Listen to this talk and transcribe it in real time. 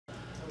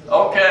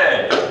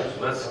Okay,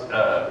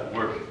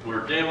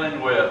 we're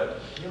dealing with,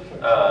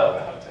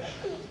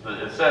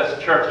 it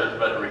says churches,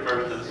 but it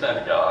refers to the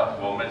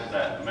synagogue. We'll mention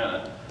that in a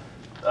minute.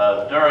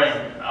 During,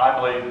 I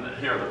believe,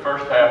 here, the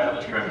first half of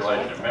the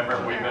tribulation, remember,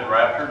 we've been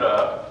raptured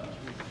up.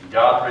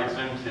 God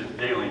resumes his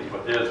dealings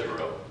with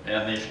Israel.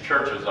 And these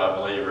churches, I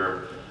believe,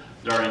 are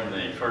during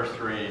the first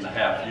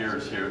 3.5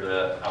 years here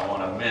that I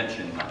want to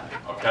mention,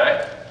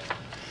 okay?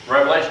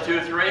 Revelation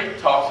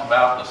 2:3 talks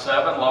about the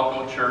 7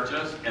 local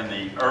churches in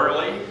the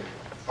early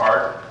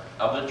part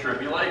of the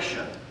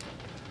tribulation.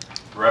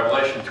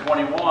 Revelation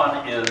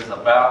 21 is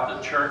about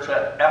the church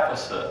at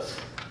Ephesus.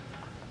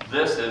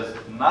 This is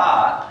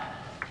not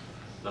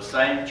the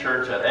same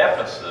church at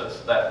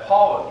Ephesus that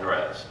Paul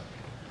addressed.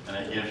 And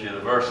it gives you the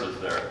verses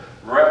there.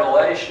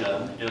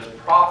 Revelation is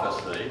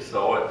prophecy,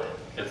 so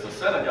it's a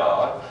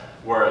synagogue,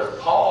 whereas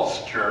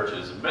Paul's church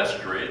is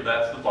mystery,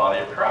 that's the body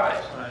of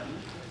Christ. Right.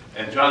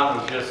 And John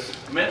was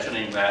just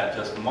mentioning that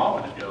just a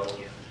moment ago,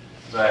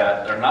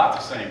 that they're not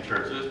the same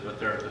churches, but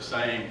they're the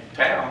same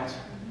towns.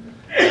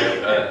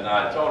 And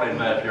I told him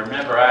that if you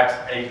remember Acts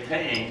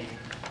 18,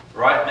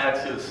 right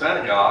next to the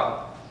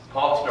synagogue,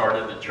 Paul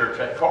started the church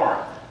at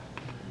Corinth.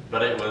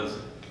 But it was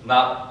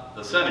not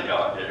the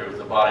synagogue, it was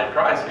the body of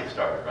Christ he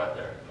started right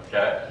there,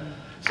 okay?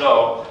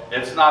 So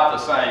it's not the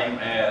same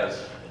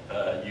as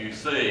you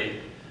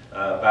see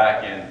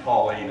back in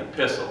Pauline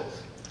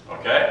epistles,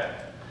 okay?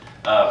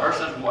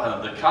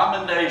 The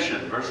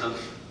commendation, verses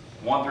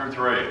 1 through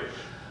 3.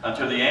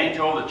 Unto the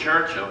angel of the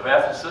church of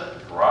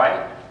Ephesus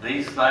write,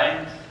 these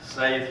things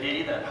saith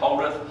he that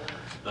holdeth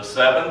the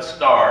 7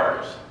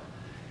 stars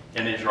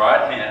in his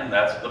right hand,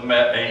 that's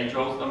the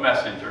angels, the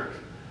messengers,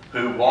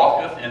 who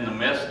walketh in the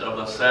midst of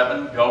the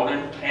 7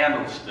 golden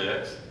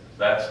candlesticks,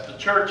 that's the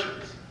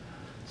churches.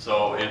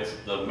 So it's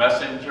the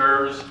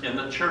messengers in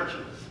the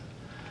churches.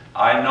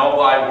 I know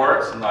thy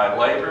works, and thy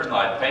labor, and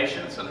thy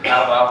patience, and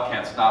how thou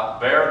canst not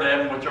bear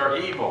them which are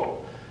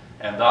evil.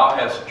 And thou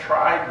hast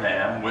tried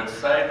them which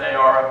say they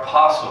are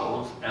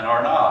apostles, and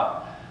are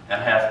not,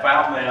 and hast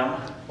found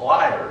them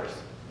liars.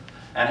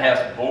 And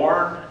hast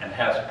borne, and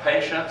hast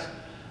patience,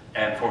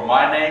 and for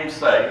my name's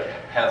sake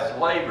hast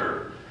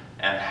labored,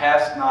 and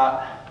hast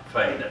not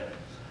fainted.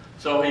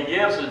 So he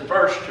gives his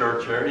first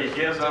church here, he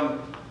gives them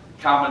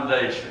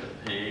commendation.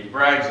 He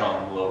brags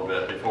on them a little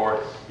bit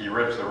before he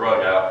rips the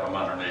rug out from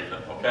underneath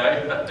them,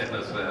 okay? In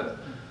a sense.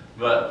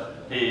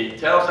 But he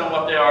tells them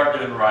what they are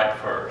doing right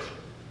first.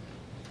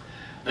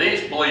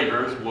 These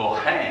believers will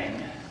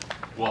hang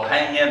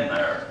in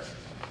there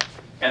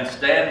and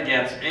stand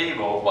against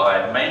evil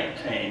by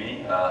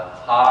maintaining a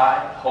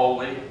high,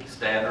 holy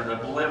standard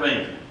of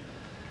living.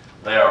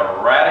 They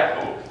are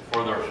radical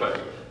for their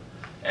faith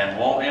and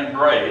won't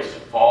embrace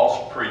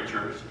false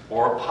preachers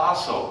or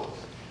apostles.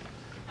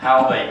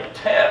 How they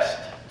test,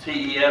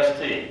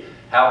 T-E-S-T,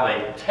 how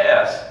they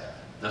test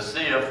to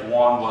see if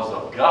one was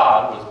of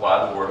God was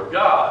by the Word of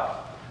God.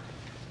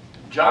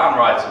 John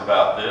writes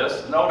about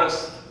this.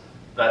 Notice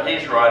that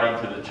he's writing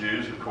to the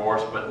Jews, of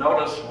course, but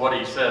notice what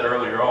he said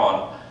earlier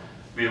on.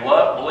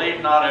 Beloved,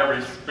 believe not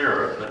every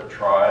spirit, but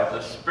try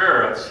the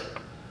spirits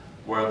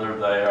whether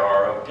they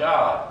are of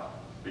God.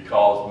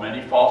 Because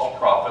many false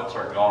prophets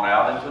are gone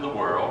out into the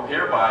world.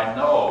 Hereby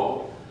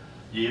know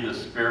ye the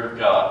Spirit of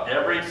God.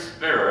 Every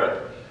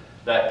spirit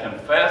that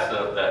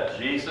confesseth that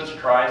Jesus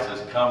Christ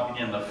is come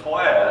in the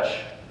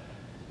flesh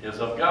is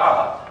of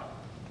God.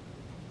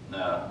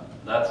 Now,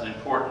 that's an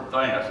important thing.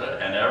 I said,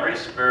 and every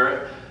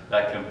spirit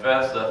that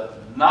confesseth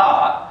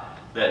not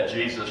that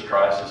Jesus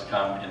Christ has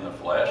come in the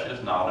flesh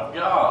is not of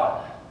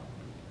God.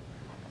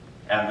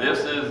 And this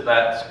is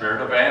that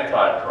spirit of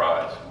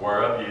Antichrist,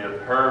 whereof ye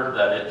have heard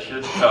that it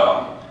should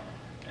come,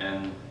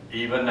 and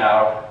even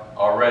now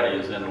already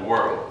is in the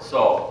world.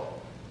 So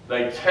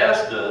they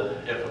tested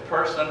if a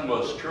person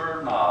was true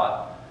or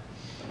not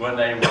when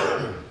they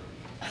were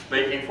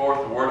speaking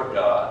forth the Word of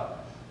God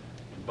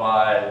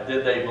by,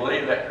 did they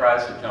believe that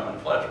Christ had come in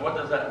flesh? What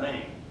does that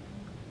mean?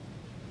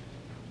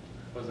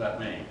 What does that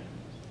mean?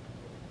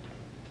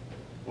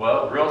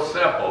 Well, real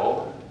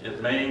simple.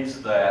 It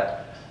means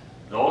that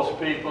those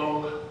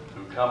people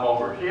who come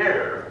over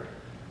here,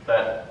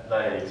 that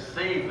they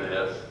see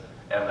this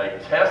and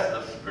they test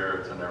the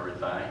spirits and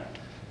everything,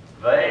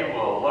 they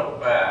will look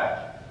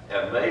back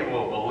and they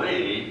will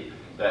believe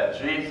that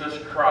Jesus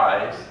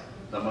Christ,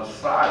 the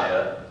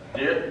Messiah,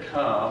 did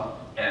come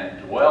and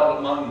dwelt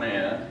among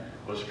men,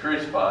 was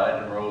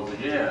crucified and rose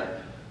again.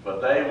 But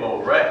they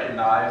will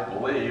recognize,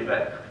 believe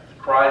that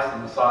Christ the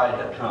Messiah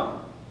had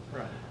come.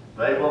 Right.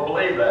 They will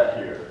believe that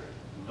here.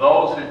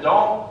 Those who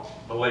don't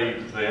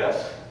believe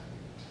this,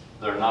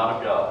 they're not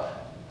of God.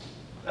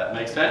 That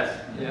makes sense?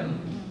 Yeah.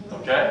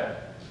 Okay?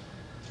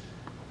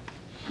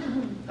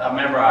 I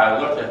remember I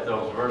looked at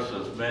those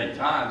verses many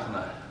times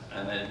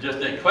and it just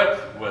didn't click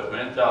with me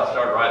until I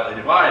started rightly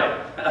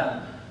dividing.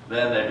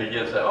 Then they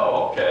begin to say,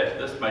 oh, okay,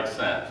 this makes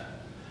sense.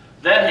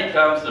 Then he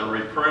comes to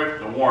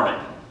reproof, the warning.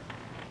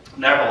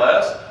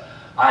 Nevertheless,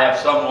 I have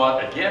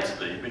somewhat against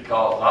thee,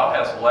 because thou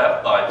hast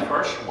left thy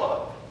first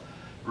love.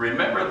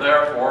 Remember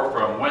therefore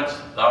from whence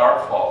thou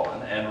art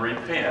fallen, and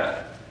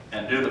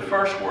and do the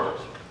first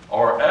works,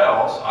 or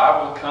else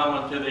I will come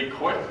unto thee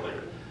quickly,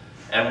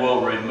 and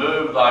will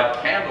remove thy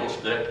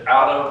candlestick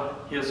out of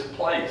his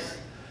place,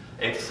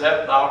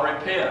 except thou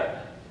repent.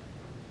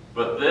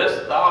 But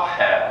this thou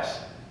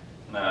hast,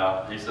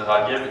 now he says,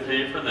 I give it to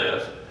you for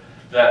this,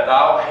 that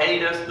thou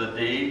hatest the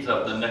deeds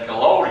of the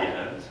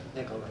Nicolaitans.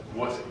 Nicolaitans.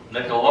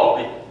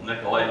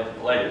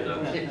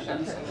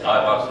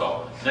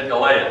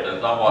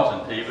 I'm watching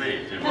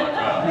TV too much.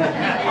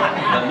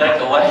 The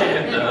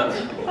Nicolaitans,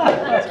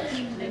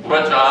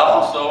 which I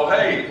also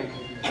hate.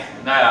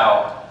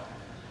 Now,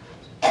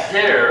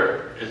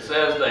 here it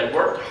says they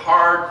worked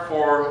hard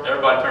for,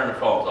 everybody turn their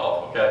phones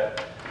off, okay?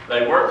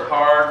 They worked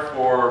hard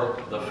for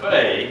the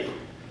faith,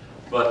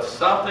 but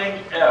something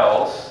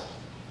else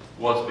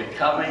was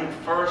becoming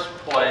first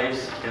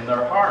place in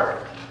their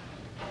heart.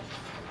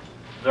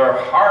 Their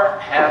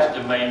heart has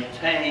to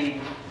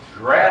maintain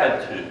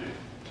gratitude,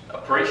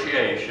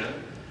 appreciation,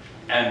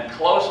 and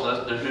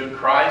closeness to who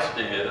Christ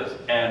is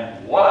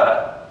and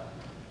what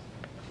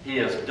he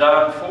has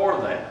done for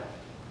them.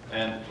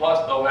 And plus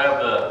they'll have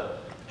the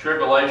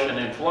tribulation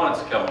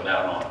influence coming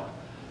down on them.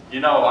 You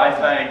know, I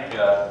think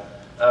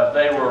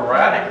they were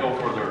radical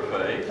for their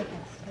faith,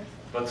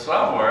 but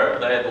somewhere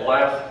they had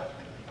left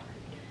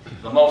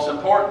the most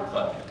important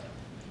thing,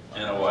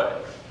 in a way.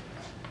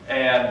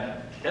 And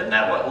isn't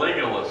that what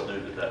legalists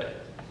do today?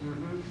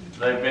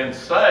 They've been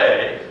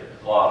saved,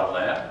 a lot of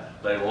them.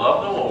 They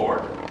love the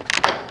Lord,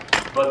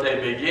 but they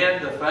begin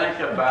to think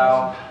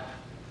about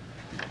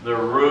the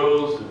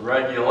rules and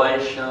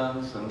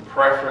regulations and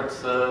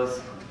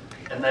preferences,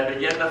 and they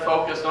begin to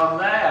focus on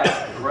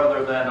that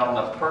rather than on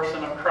the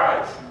person of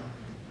Christ.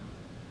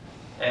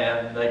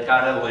 And they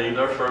kind of leave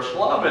their first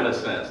love in a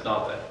sense,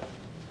 don't they?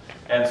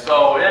 And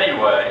so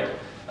anyway,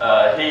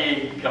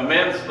 he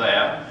commends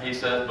them. He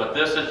says, but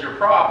this is your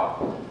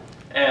problem.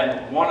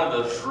 And one of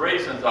the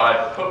reasons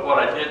I put what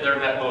I did there in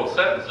that little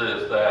sentence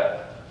is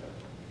that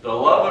the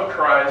love of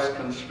Christ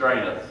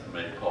constraineth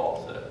me,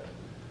 Paul said.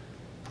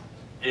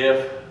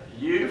 If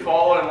you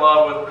fall in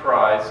love with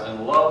Christ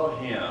and love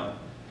him,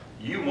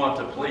 you want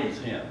to please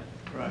him.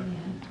 Right.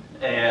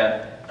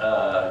 And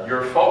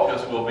your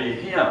focus will be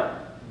him.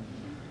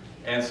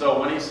 And so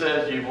when he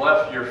says you've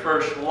left your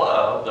first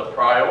love, the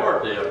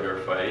priority of your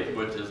faith,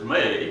 which is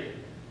me,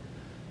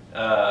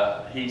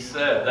 he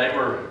said they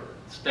were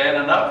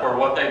standing up for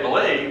what they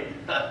believed,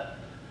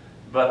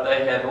 but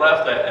they had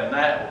left that, and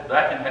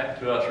that can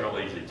happen to us real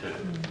easy too.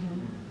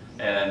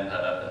 And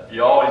if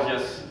you always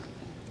just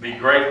be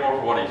grateful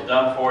for what he's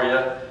done for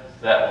you,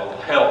 that will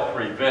help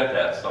prevent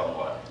that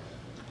somewhat.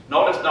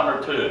 Notice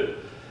number 2,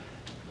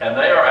 and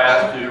they are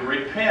asked to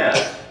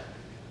repent.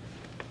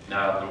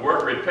 Now, the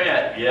word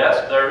repent,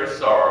 yes, there is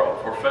sorrow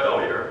for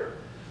failure,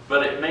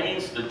 but it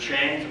means to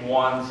change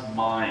one's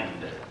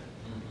mind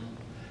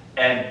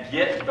and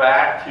get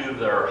back to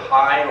their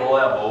high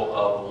level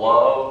of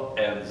love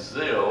and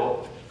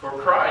zeal for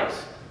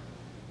Christ.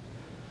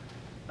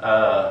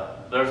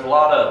 There's a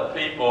lot of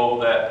people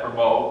that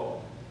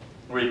promote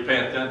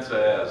repentance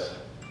as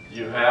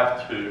you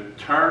have to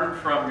turn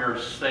from your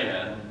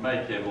sin,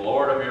 make him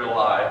Lord of your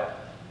life,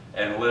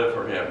 and live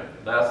for him.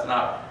 That's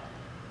not.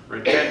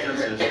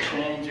 Repentance is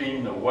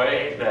changing the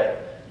way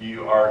that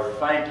you are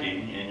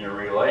thinking in your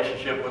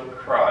relationship with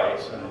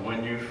Christ, and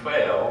when you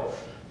fail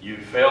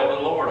the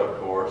Lord, of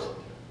course,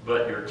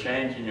 but you're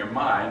changing your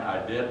mind.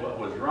 I did what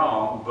was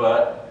wrong,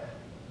 but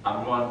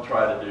I'm going to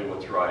try to do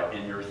what's right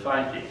in your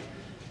thinking.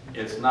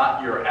 It's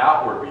not your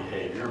outward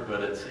behavior,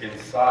 but it's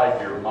inside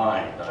your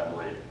mind, I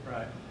believe.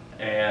 Right.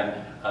 And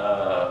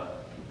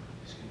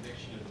is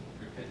conviction of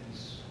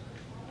repentance,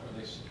 or at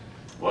least...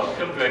 Well,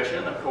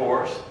 conviction, of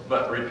course,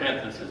 but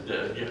repentance is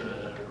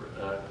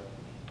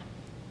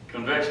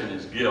conviction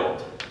is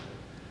guilt,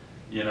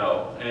 you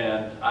know.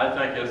 And I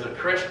think as a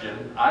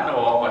Christian, I know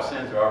all my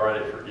sins are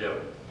already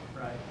forgiven.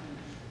 Right.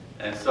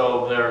 And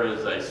so there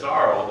is a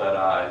sorrow that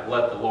I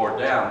let the Lord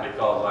down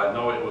because I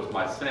know it was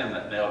my sin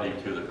that nailed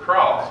him to the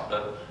cross,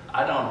 but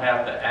I don't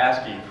have to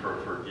ask him for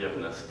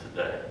forgiveness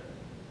today.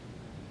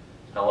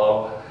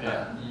 Hello?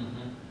 Yeah.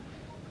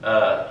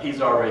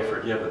 He's already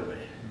forgiven me.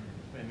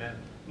 Amen.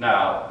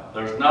 Now,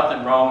 there's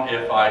nothing wrong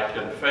if I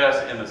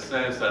confess in the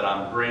sense that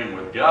I'm agreeing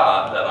with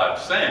God that I've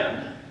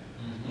sinned.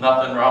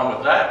 Nothing wrong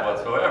with that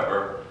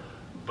whatsoever.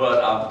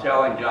 But I'm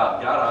telling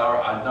God,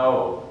 I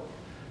know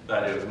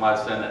that it was my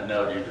sin that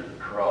nailed you to the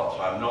cross.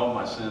 I know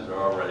my sins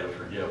are already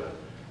forgiven.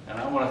 And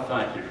I want to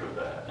thank you for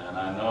that. And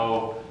I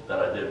know that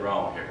I did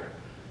wrong here.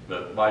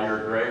 But by your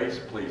grace,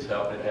 please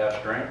help me to have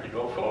strength to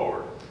go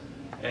forward.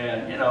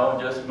 And, you know,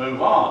 just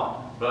move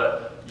on.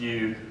 But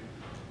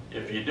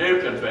if you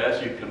do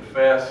confess, you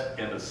confess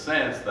in the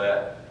sense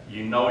that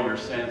you know your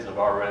sins have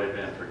already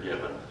been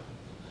forgiven.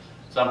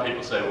 Some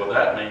people say, well,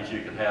 that means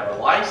you can have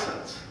a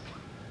license.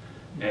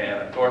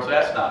 And, of course,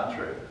 that's not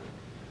true.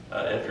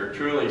 If you're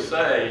truly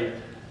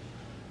saved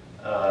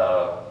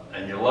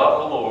and you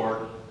love the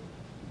Lord,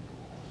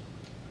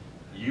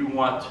 you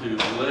want to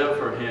live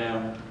for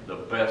him the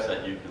best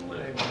that you can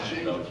live.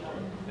 Amen. Don't you?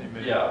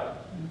 Amen. Yeah.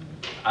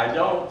 I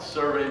don't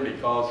serve him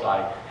because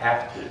I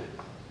have to.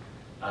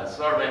 I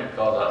serve him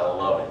because I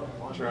love him.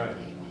 That's right.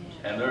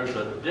 And there's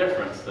a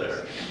difference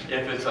there.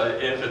 If it's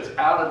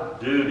out of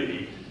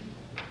duty,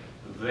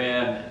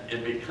 then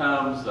it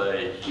becomes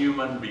a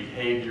human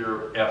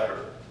behavior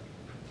effort.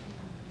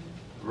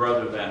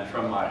 Rather than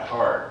from my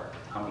heart,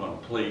 I'm going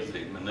to please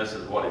him. And this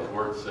is what his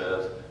word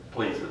says,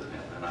 pleases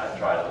him. And I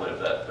try to live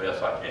that the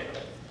best I can.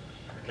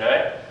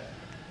 Okay?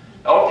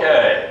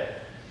 Okay.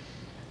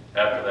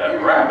 After that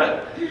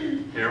rabbit,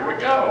 here we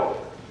go.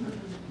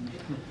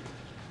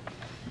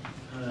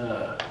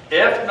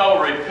 If no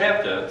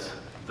repentance,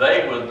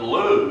 they would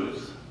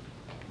lose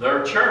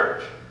their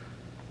church.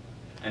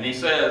 And he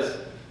says,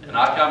 and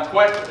I come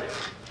quickly.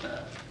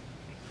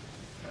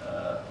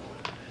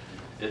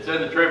 It's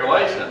in the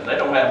tribulation. They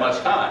don't have much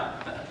time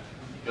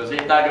because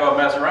he's not going to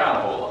mess around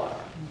a whole lot.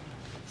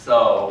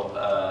 So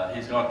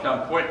he's going to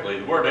come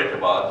quickly. The word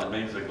Ichabod, it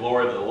means the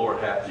glory of the Lord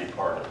hath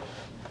departed.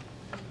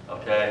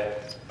 Okay?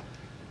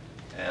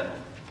 And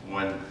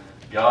when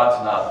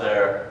God's not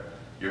there,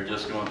 you're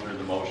just going through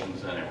the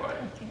motions anyway.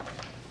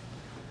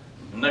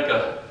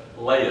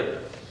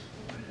 Nicolaitans.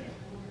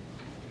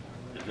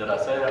 Did I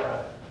say that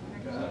right?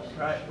 That's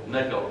right.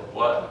 Nickel,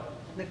 what?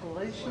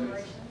 Nicolation.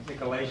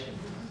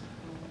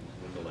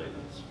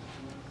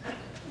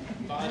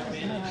 5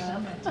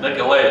 minutes.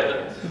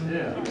 Nicolaitans.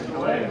 Yeah.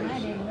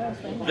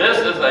 Nicolation. This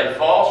is a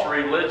false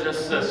religious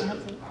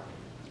system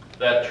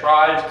that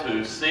tries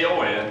to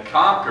seal in,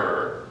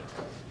 conquer,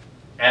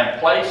 and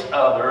place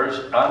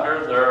others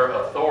under their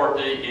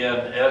authority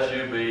in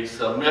SUB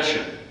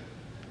submission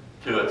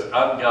to its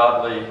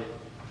ungodly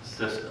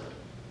system.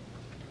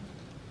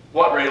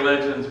 What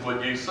religions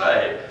would you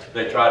say?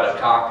 They try to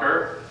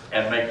conquer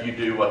and make you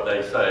do what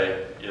they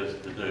say is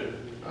to do.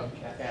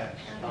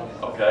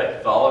 Okay,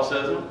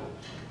 Catholicism,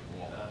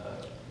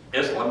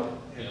 Islam,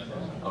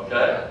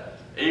 okay,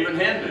 even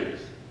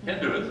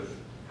Hinduism.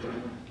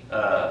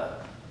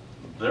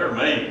 They're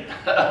mean.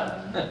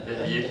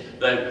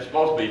 They're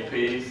supposed to be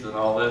peace and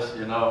all this,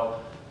 you know.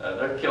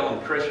 They're killing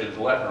Christians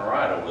left and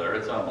right over there.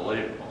 It's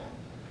unbelievable.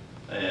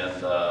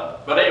 And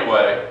but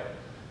anyway,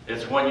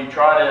 it's when you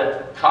try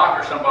to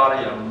conquer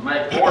somebody and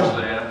force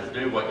them to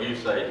do what you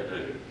say to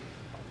do,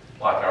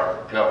 like our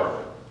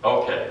government.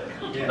 Okay,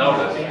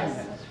 notice.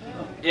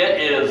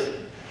 It is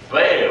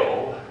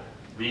Baal,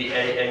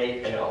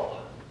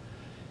 B-A-A-L.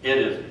 It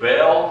is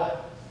Baal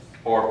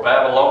or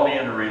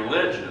Babylonian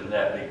religion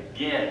that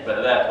began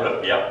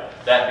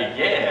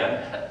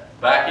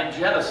back in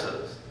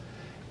Genesis.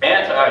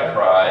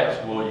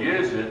 Antichrist will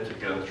use it to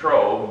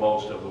control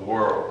most of the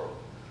world.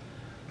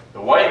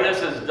 The way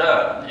this is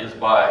done is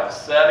by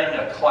setting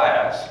a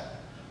class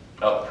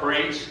of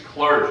priests,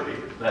 clergy,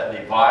 that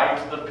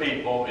divides the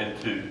people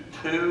into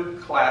two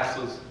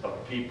classes of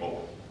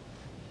people.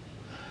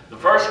 The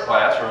first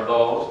class are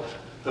those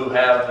who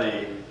have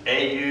the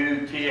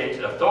A-U-T-H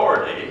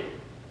authority,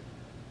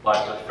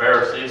 like the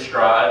Pharisees,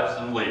 scribes,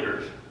 and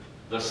leaders.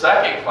 The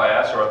second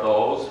class are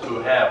those who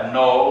have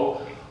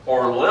no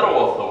or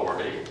little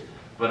authority,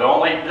 but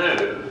only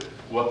do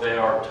what they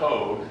are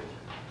told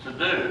to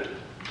do.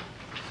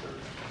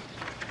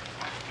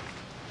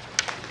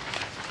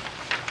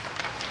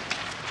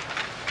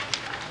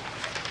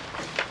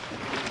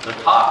 The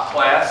top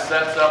class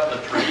sets up the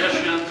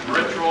traditions,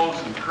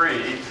 rituals, and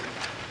creeds,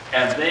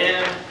 and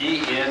then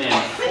E.N.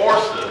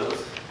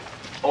 enforces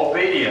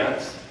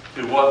obedience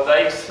to what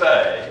they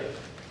say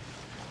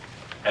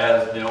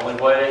as the only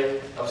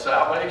way of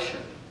salvation.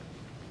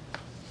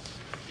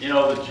 You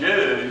know, the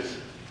Jews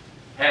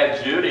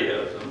had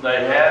Judaism.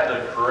 They had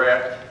the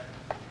correct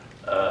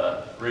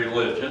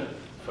religion,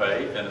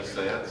 faith, in a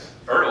sense,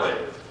 early.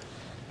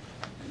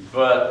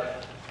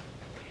 But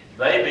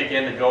they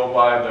began to go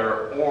by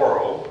their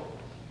oral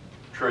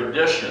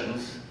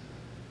traditions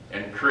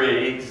and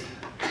creeds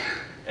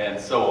and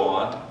so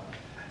on,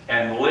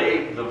 and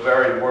leave the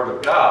very Word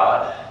of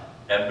God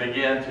and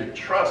begin to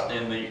trust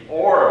in the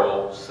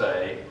oral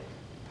sayings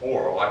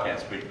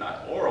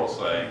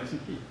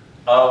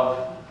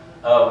of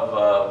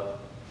the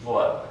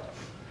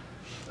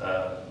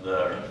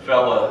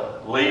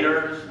fellow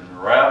leaders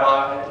and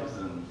rabbis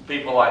and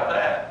people like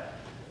that,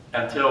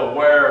 until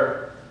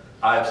where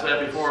I've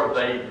said before,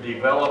 they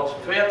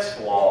developed fence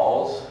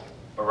laws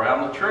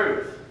around the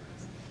truth.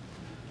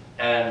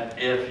 And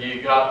if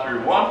you got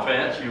through one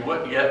fence, you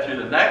wouldn't get to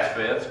the next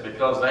fence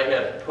because they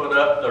had put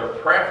up their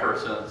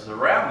preferences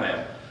around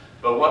them.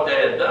 But what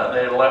they had done,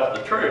 they had left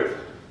the truth.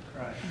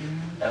 Right.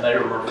 And they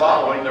were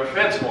following their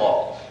fence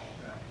laws,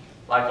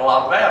 like a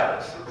lot of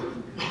Baptists.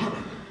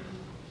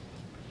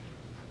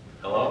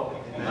 Hello?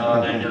 No,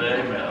 I didn't get an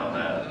amen on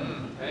that.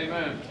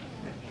 Amen.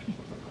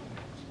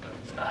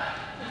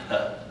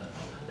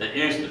 It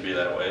used to be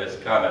that way. It's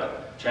kind of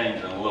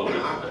changing a little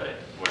bit today,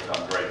 which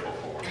I'm grateful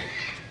for.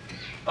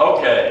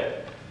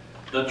 Okay,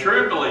 the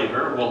true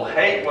believer will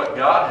hate what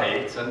God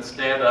hates and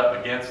stand up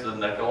against the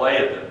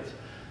Nicolaitans.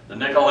 The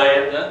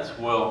Nicolaitans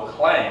will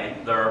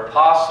claim their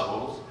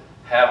apostles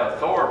have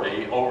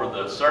authority over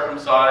the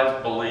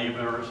circumcised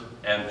believers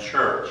and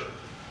church,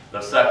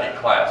 the second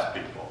class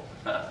people.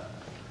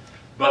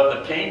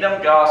 But the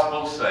kingdom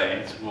gospel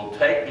saints will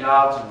take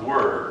God's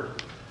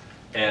word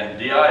and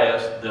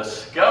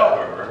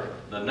discover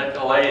the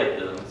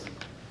Nicolaitans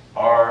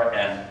are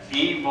an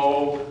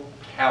evil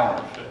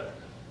counterfeit.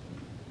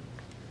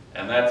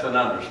 And that's an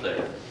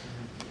understatement.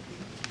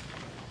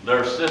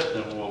 Their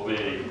system will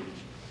be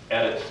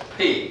at its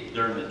peak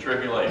during the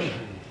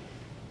tribulation.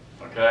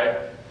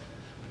 Okay?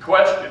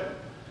 Question: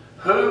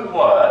 who,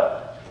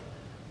 what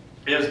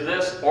is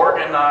this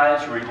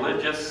organized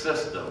religious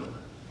system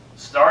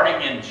starting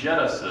in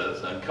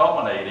Genesis and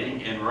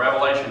culminating in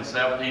Revelation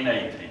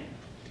 17:18?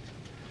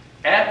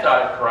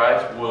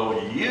 Antichrist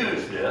will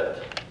use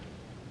it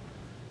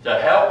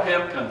to help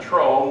him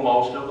control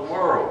most of the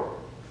world.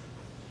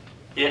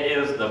 It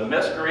is the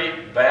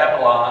Mystery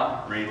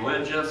Babylon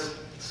religious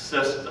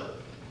system.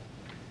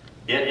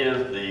 It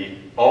is the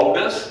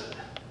oldest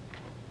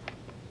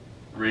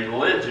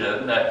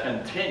religion that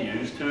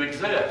continues to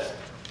exist.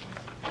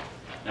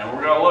 Now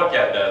we're going to look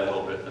at that a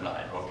little bit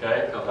tonight,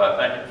 okay? Because I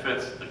think it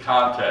fits the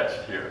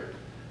context here.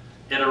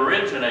 It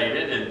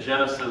originated in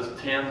Genesis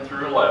 10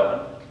 through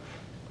 11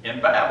 in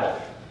Babel,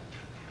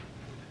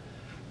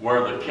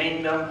 where the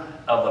kingdom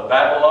of the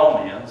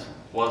Babylonians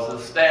was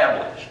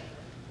established.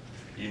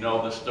 You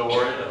know the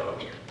story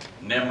of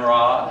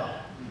Nimrod,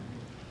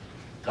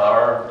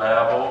 Tower of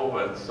Babel,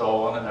 and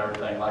so on and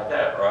everything like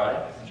that,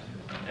 right?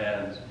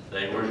 And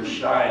they were in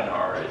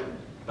Shinar in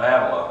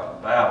Babylon,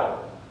 Babel.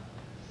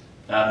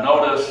 Now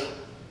notice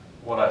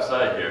what I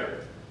say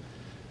here.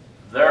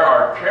 There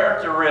are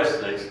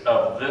characteristics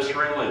of this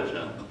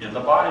religion in the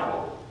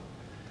Bible.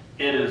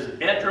 It is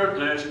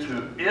introduced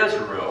to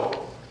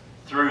Israel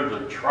through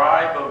the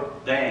tribe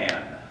of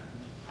Dan,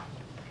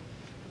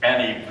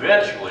 and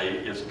eventually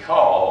is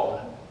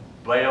called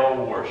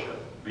Baal worship,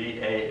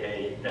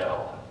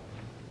 B-A-A-L.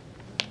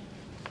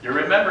 You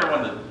remember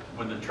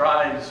when the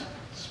tribes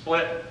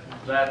split?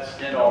 That's,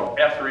 you know,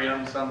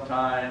 Ephraim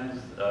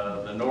sometimes,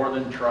 the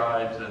northern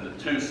tribes, and the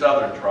two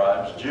southern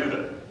tribes,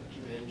 Judah.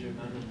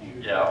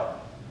 Yeah.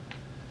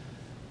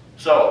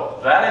 So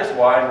that is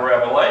why in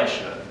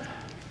Revelation,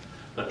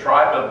 the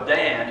tribe of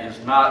Dan is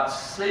not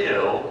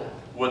sealed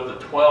with the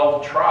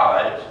 12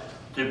 tribes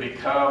to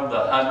become the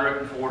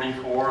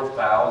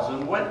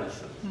 144,000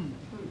 witnesses.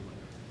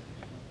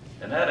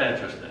 Isn't that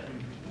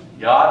interesting?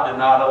 God did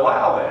not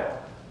allow that,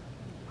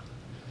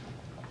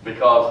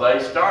 because they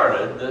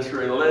started this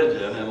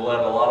religion and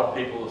led a lot of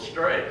people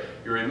astray.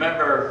 You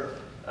remember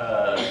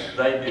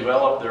they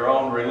developed their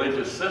own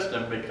religious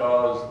system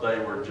because they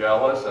were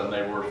jealous and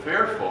they were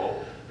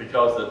fearful,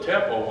 because the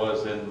temple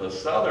was in the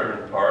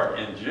southern part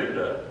in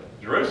Judah,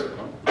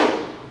 Jerusalem,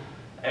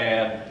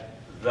 and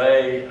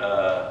they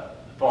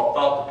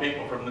thought the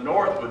people from the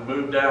north would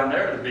move down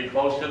there to be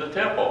close to the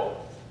temple.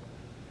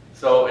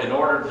 So in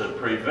order to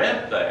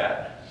prevent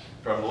that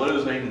from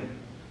losing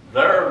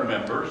their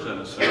members, in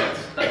a sense,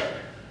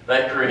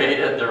 they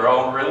created their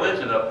own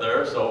religion up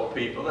there, so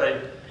people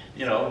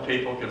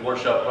could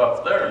worship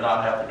up there and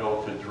not have to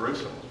go to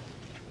Jerusalem.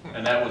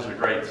 And that was a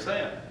great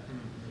sin.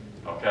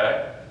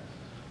 Okay?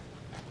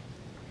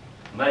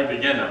 And they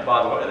began to,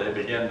 by the way, they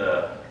began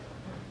to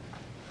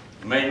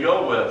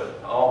mingle with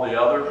all the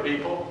other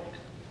people,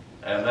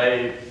 and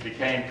they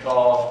became, is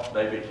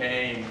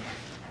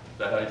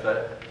that how you say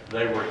it?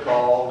 They were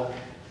called,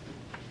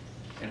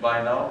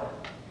 anybody know?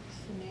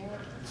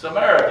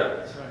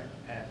 Samaritans.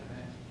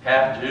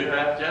 Half Jew,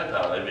 half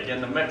Gentile. They begin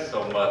to mix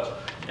so much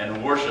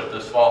and worship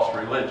this false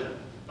religion.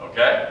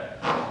 Okay?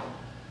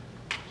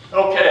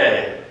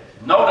 Okay.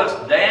 Notice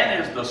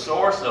Dan is the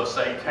source of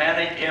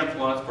satanic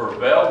influence for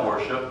Baal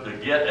worship to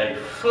get a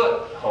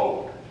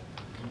foothold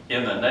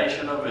in the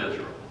nation of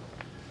Israel.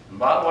 And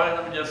by the way,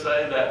 let me just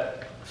say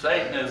that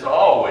Satan is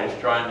always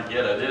trying to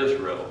get at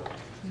Israel,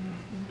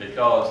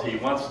 because he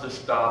wants to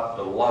stop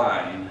the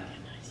line,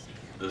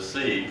 the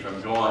seed,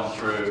 from going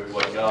through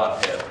what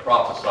God had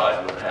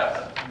prophesied would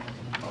happen.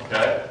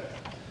 Okay?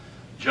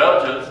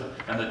 Judges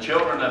and the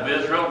children of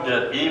Israel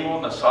did evil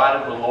in the sight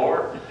of the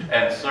Lord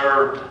and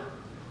served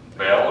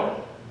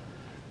Balaam,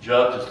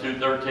 Judges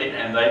 2:13,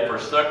 and they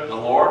forsook the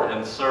Lord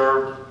and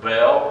served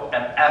Baal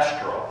and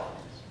Ashtaroth.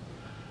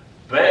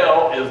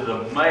 Baal is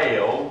the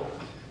male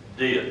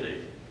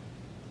deity.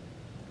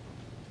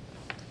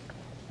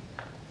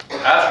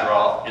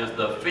 Ashtaroth is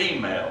the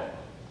female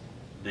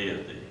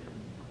deity,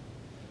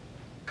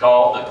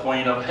 called the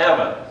Queen of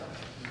Heaven.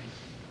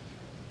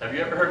 Have you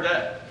ever heard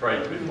that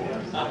phrase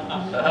before?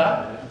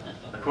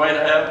 The Queen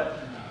of Heaven?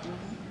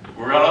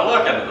 We're going to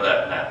look into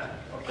that now,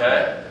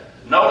 okay?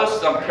 Notice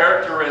some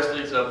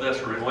characteristics of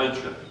this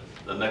religion,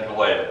 the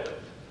Nicolaitans.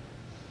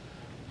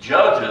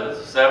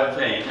 Judges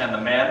 17, and the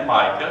man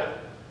Micah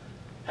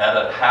had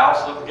a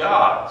house of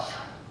gods.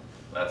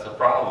 That's a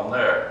problem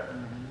there.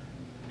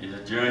 He's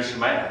a Jewish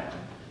man.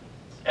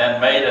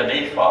 And made an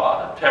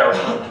ephod, a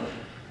teraphim,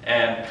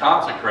 and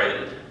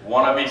consecrated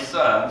one of his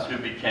sons, who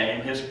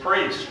became his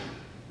priest.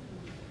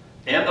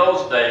 In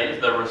those days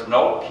there was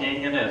no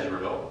king in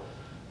Israel,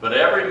 but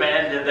every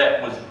man did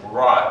that was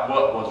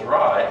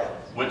right,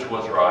 which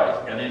was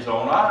right in his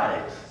own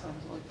eyes.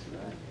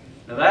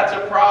 Now that's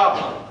a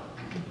problem.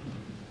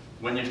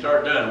 when you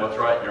start doing what's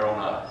right in your own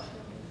eyes.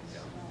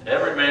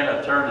 Every man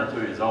hath turned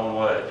unto his own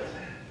way.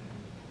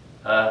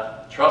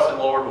 Trust in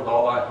the Lord with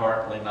all thy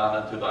heart, lean not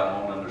unto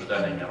thine own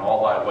understanding, in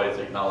all thy ways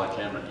acknowledge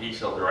him, and he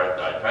shall direct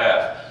thy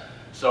path.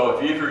 So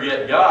if you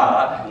forget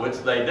God, which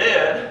they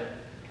did,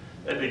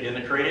 they begin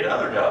to create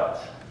other gods.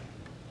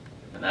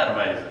 Isn't that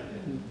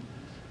amazing?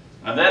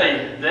 And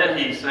then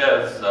he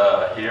says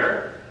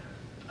here,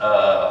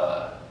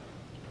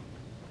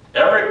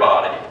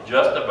 everybody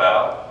just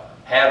about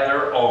had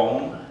their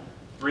own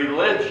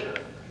religion,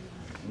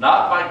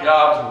 not by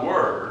God's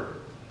word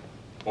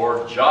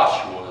or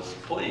Joshua's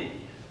plea.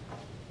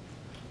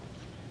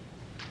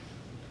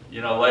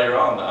 You know, later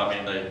on, I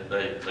mean,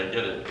 they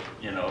get it,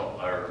 you know,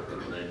 or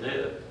they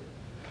did.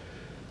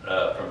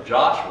 From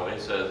Joshua, he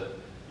says,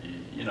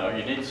 you know,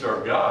 you need to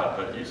serve God,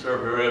 but you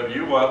serve whoever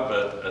you want,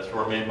 but as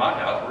for me and my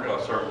house, we're going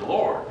to serve the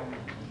Lord.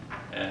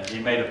 And he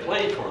made a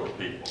plea for the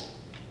people.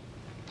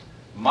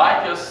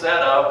 Micah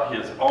set up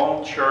his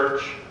own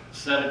church,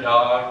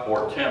 synagogue,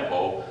 or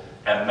temple,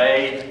 and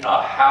made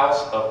a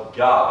house of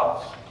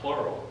gods,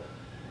 plural.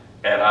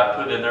 And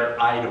I put in there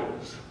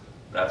idols.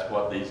 That's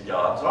what these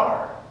gods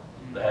are.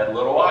 They had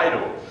little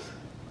idols.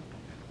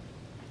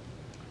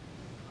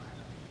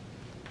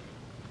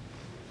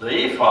 The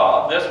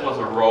ephod, this was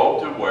a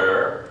robe to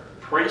wear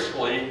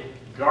priestly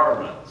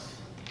garments.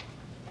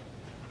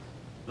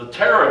 The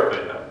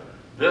teraphim,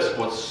 this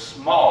was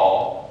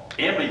small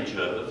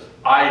images,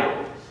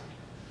 idols.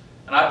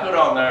 And I put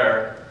on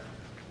there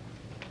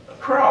a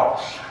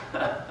cross.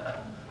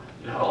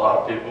 You know, a lot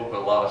of people put a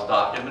lot of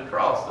stock in the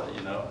cross,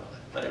 you know.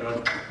 They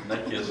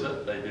kiss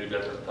it, they do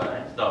different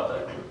things, don't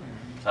they?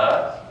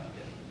 Huh?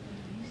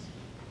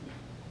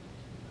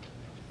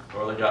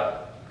 Or they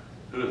got,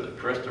 who is it,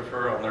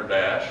 Christopher on their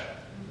dash.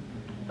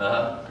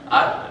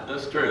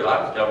 This is true.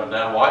 I was coming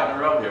down Whiteman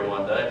Road here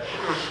one day,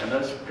 and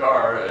this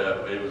car,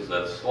 it was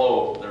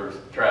slow, there was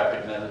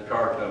traffic, and then the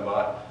car come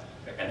by,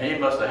 and he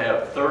must have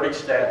had 30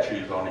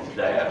 statues on his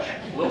dash,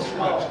 little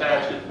small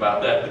statues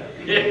about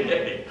that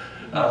big.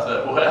 I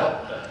said, well,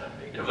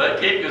 if they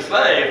keep you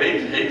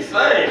safe, he's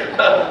safe.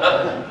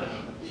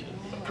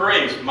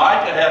 Priest.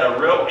 Micah had a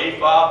real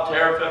ephod,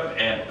 teraphim,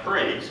 and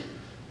priest,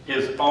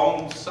 his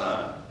own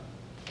son,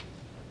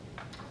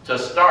 to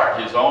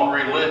start his own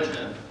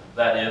religion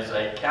that is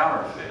a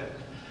counterfeit.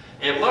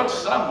 It looks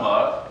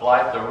somewhat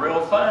like the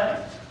real thing.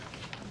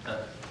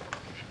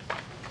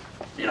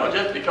 You know,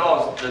 just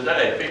because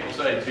today people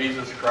say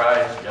Jesus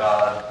Christ,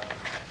 God,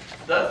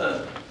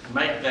 doesn't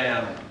make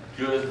them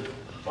good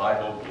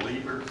Bible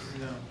believers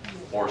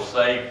or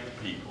saved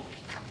people.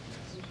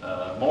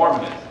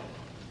 Mormonism,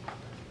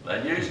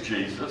 they use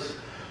Jesus,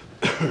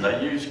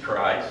 they use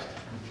Christ,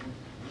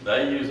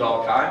 they use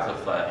all kinds of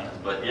things,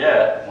 but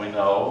yet we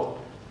know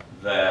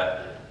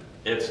that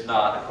it's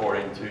not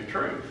according to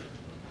truth.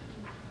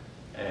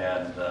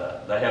 And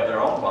they have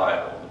their own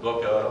Bible, the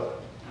Book of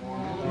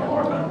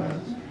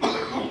Mormon,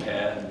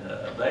 and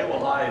they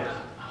will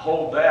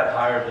hold that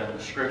higher than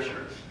the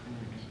Scriptures.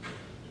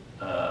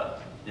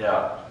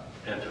 Yeah,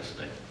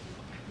 interesting.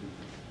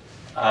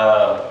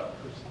 I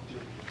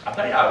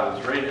think I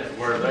was reading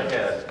where they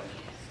had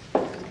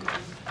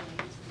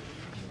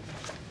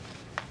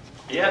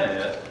in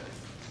it,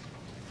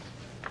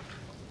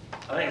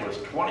 I think it was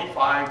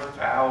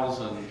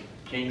 25,000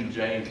 King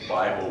James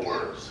Bible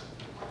words.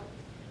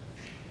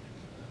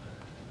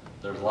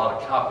 There's a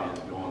lot of copying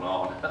going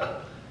on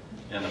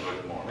in the Book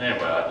of Mormon.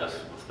 Anyway, I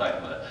just was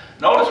thinking that.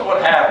 Notice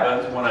what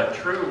happens when a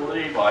true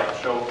Levite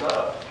shows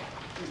up.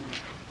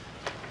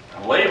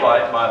 And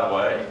Levite, by the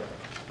way,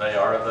 they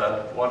are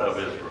the what of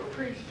Israel?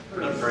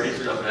 The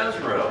priests of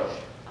Israel.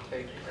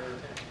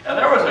 And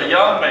there was a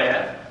young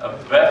man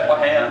of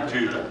Bethlehem,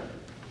 Judah,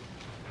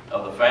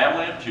 of the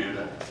family of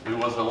Judah, who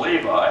was a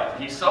Levite.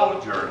 He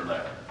sojourned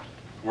there,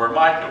 where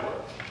Micah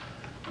was.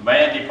 The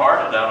man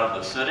departed out of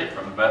the city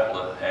from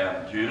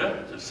Bethlehem,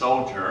 Judah, to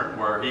sojourn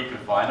where he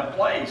could find a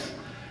place.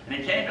 And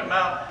he came to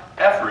Mount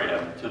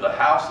Ephraim, to the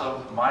house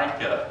of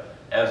Micah,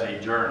 as he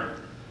journeyed.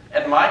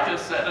 And Micah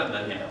said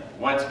unto him,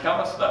 Whence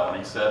comest thou? And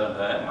he said unto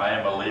him, I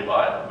am a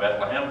Levite of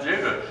Bethlehem,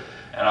 Judah,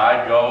 and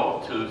I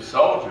go to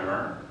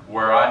sojourn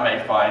where I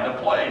may find a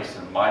place.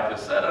 And Micah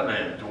said unto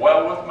him,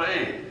 Dwell with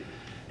me,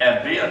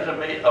 and be unto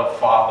me a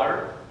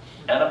father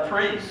and a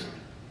priest.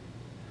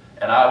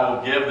 And I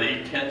will give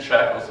thee 10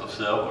 shekels of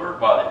silver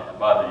by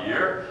the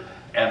year,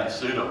 and a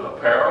suit of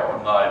apparel,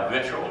 and thy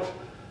victuals.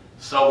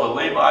 So the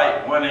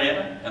Levite went in,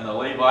 and the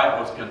Levite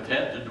was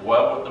content to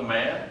dwell with the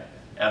man,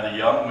 and the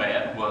young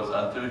man was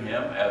unto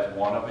him as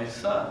one of his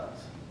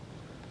sons.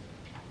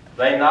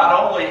 They not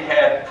only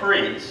had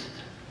priests,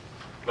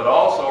 but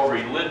also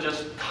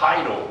religious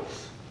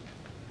titles.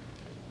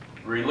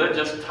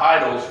 Religious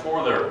titles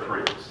for their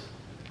priests.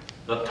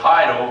 The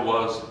title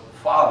was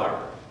Father.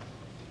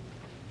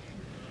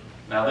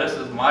 Now this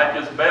is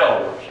Micah's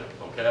Baal worship,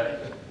 okay?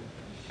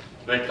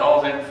 They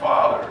called him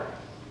Father.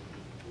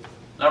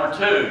 Number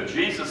 2,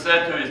 Jesus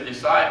said to his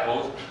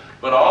disciples,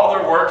 But all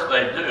their works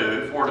they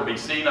do, for to be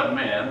seen of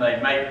men,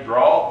 they make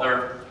draw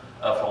their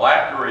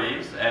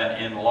phylacteries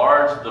and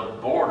enlarged the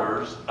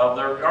borders of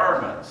their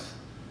garments.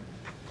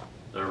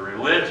 The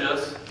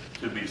religious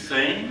to be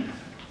seen,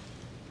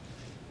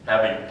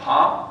 having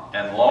pomp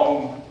and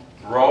long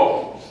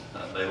robes.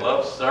 They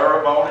love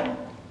ceremony.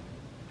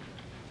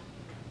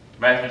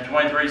 Matthew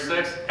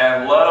 23:6,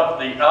 and love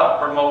the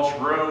uppermost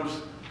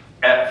rooms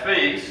at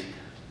feast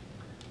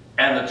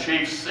and the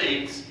chief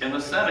seats in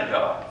the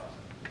synagogue.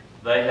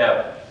 They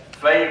have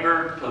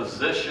favored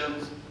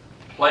positions,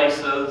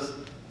 places,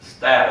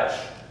 status.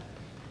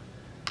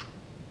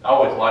 I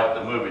always liked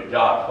the movie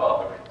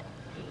Godfather.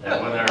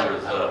 And when there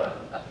was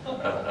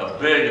a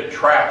big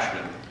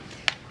attraction,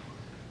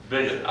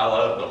 I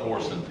love the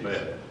horse and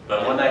bit,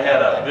 but when they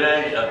had a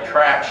big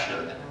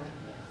attraction,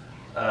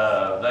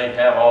 they'd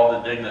have all the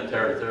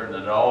dignitaries there, and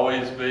there'd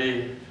always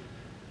be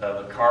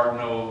the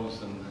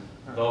cardinals and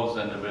those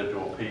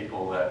individual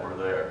people that were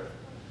there,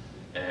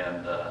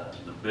 and the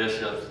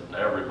bishops and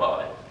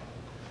everybody.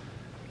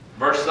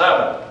 Verse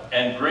 7,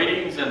 and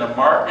greetings in the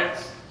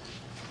markets,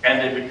 and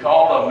they be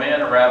called of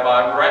men,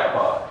 Rabbi,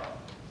 Rabbi.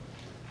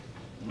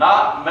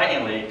 Not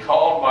mainly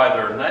called by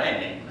their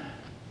name,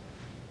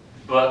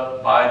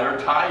 but by their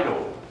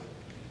title.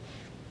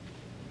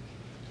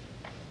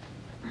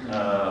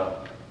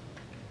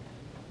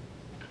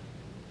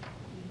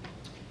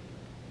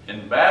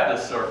 In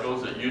Baptist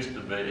circles, it used to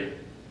be,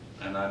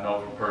 and I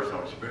know from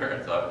personal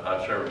experience,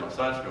 I've shared with my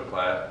Sunday school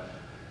class,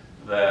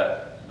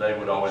 that they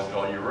would always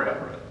call you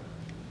Reverend.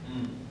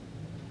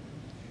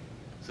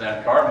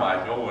 Sam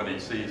Carmichael, when he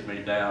sees me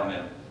down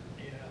in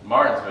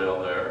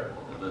Martinsville there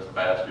this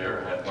past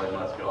year, I haven't played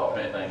much golf or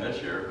anything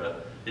this year,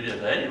 but he did,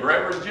 hey,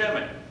 Reverend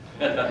Jimmy.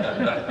 They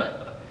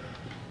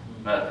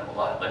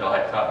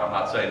like talk. I'm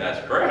not saying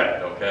that's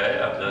correct, okay?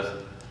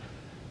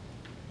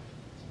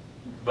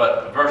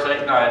 But verse 8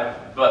 and 9,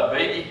 but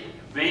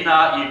be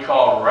not ye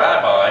called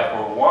Rabbi,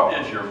 for one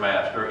is your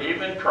master,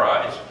 even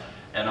Christ,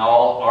 and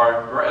all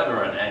are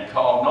brethren, and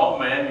call no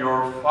man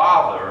your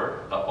Father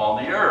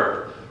upon the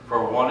earth,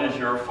 for one is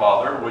your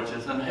Father which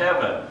is in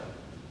heaven.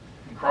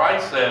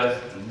 Christ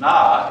says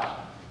not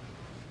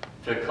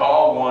to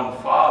call one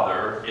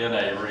Father in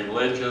a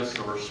religious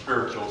or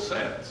spiritual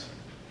sense.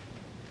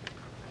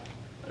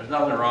 There's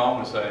nothing wrong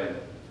with saying,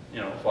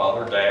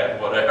 Father, Dad,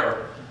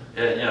 whatever,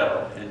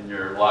 in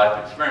your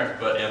life experience,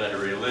 but in a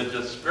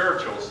religious,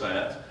 spiritual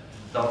sense,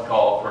 don't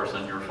call a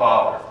person your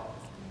Father.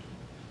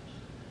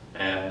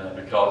 And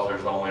because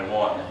there's only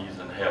one, and He's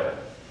in heaven.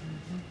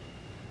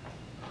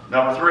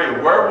 Number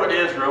 3, where would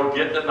Israel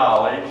get the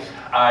knowledge,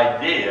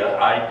 idea,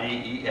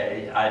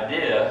 I-D-E-A,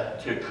 idea,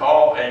 to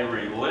call a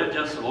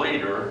religious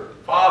leader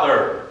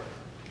Father?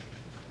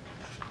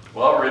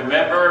 Well,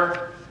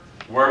 remember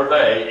where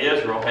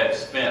Israel had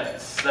spent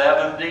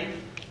 70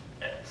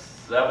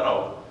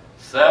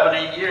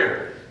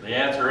 years. The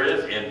answer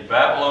is in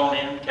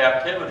Babylonian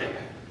captivity.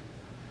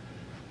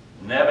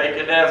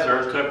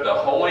 Nebuchadnezzar took the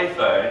holy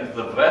things,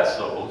 the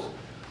vessels,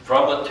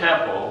 from the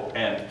temple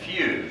and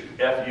fused,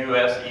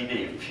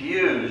 F-U-S-E-D,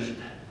 fused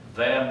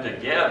them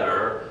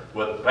together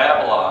with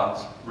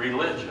Babylon's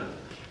religion.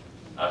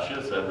 I should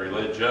have said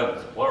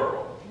religions,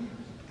 plural.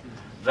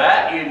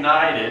 That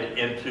united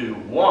into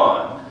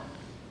one,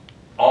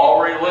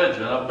 all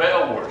religion of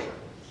Baal worship.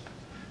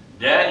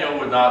 Daniel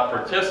would not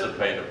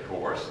participate, of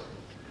course,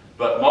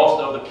 but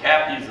most of the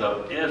captives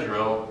of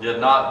Israel did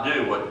not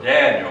do what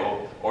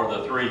Daniel or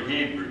the 3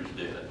 Hebrews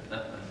did.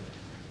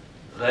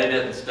 They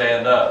didn't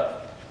stand up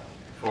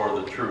for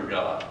the true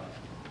God,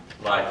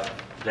 like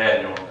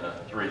Daniel and the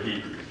 3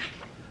 Hebrews.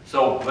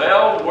 So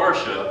Baal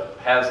worship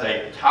has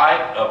a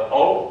type of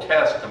Old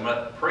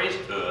Testament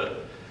priesthood,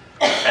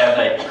 and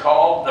they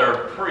called their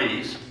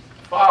priest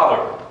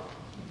Father.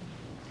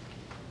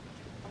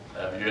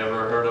 Have you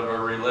ever heard of a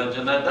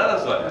religion that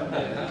does that?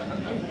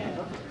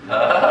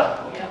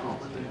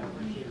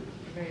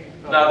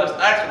 Now this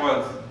next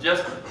one,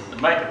 just to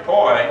make a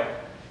point,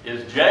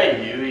 is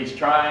Jehu. He's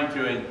trying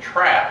to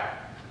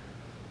entrap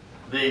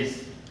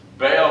these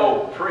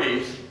Baal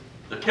priests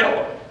to kill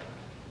them.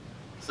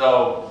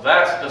 So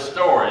that's the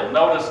story.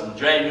 Notice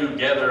Jehu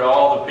gathered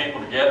all the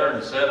people together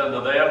and said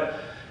unto them,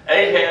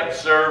 Ahab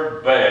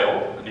served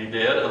Baal, and he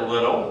did a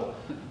little,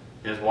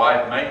 his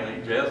wife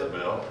mainly,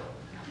 Jezebel,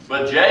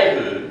 but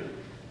Jehu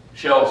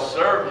shall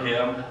serve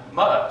him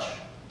much.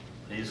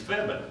 He's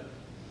feminine.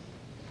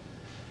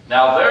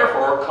 Now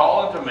therefore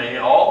call unto me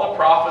all the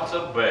prophets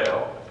of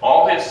Baal,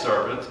 all his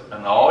servants,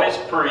 and all his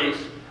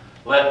priests,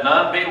 let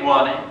none be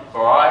wanting,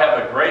 for I have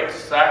a great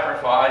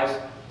sacrifice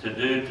to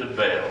do to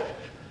Baal.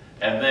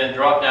 And then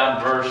drop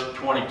down verse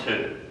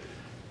 22.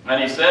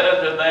 And he said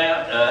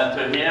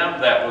unto him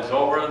that was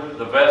over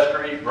the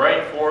vestry,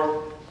 bring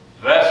forth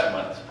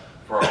vestments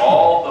for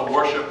all the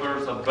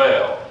worshipers of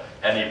Baal.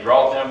 And he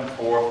brought them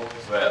forth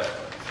vestments.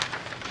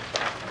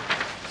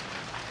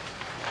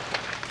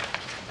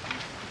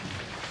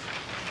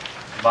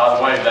 By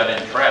the way,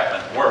 that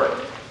entrapment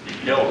worked. He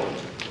killed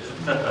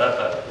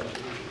them.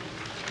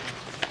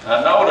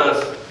 Now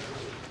notice,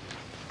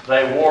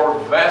 they wore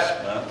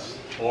vestments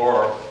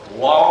or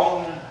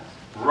long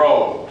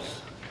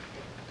robes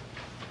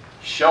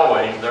showing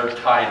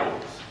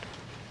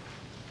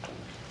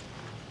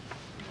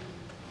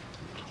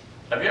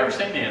Have you ever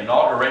seen the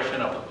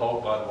inauguration of the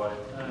Pope, by the way?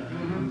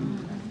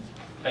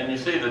 And you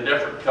see the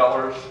different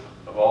colors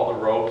of all the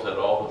robes that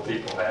all the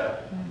people have.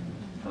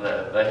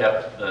 They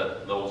have,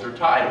 those are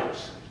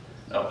titles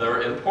of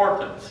their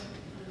importance,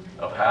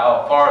 of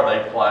how far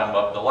they climb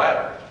up the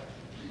ladder.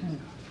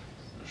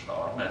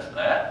 So I missed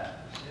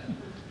that.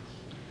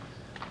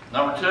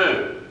 Number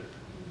 2,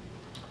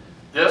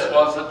 this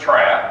was a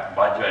trap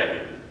by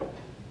Jehu.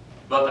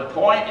 But the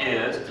point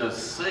is to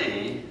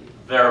see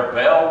their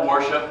Baal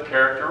worship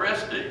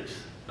characteristics.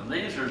 And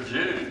these are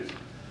Jews.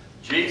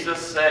 Jesus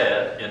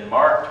said in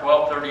Mark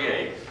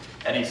 12:38,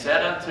 and he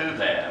said unto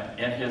them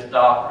in his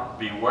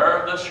doctrine, beware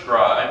of the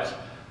scribes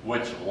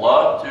which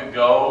love to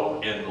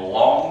go in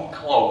long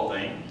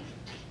clothing,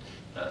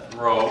 that's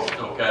robes,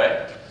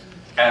 okay,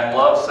 and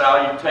love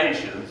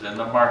salutations in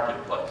the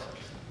marketplaces.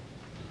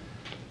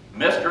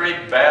 Mystery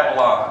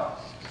Babylon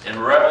in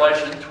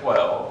Revelation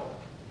 12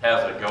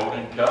 has a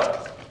golden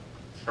cup.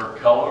 Her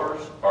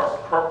colors are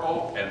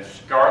purple and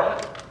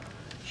scarlet.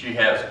 She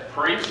has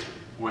priests,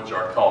 which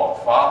are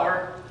called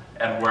Father,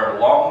 and wear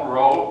long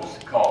robes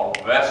called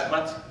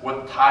vestments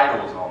with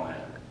titles on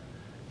them.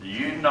 Do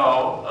you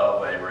know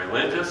of a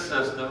religious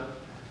system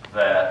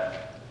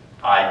that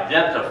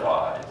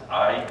identifies,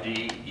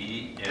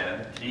 I-D-E-N-T-I,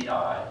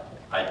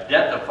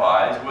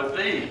 identifies with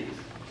these?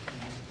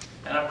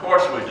 And of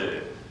course we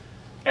do.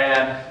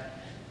 And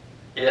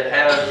it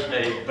has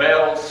a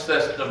Baal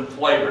system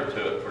flavor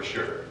to it for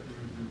sure.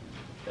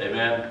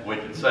 Amen? We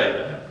can say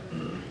that.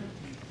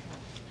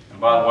 And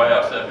by the way,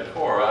 I've said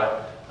before,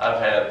 I've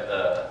had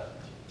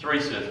 3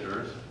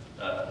 sisters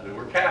who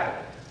were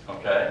Catholic,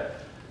 okay?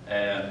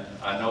 And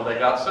I know they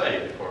got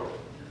saved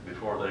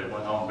before they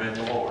went on being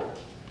the Lord.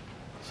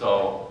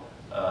 So,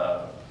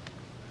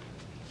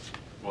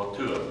 well,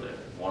 2 of them did.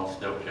 One's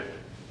still kicking.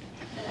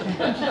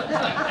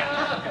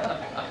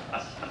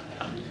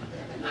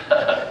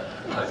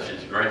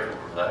 She's grateful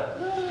for that.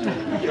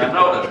 Now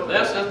notice,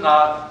 this is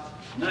not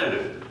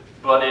new,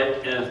 but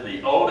it is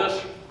the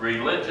oldest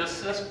religious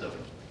system.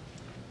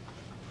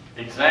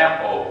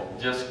 Example,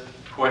 just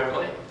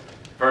quickly,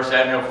 1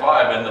 Samuel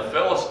 5, and the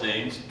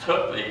Philistines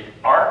took the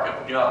Ark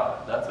of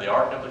God, that's the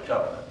Ark of the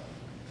Covenant.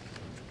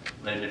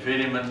 They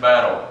defeated him in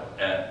battle,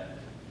 and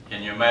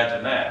can you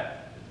imagine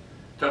that?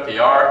 Took the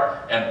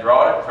Ark and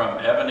brought it from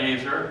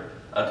Ebenezer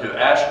unto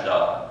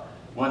Ashdod.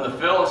 When the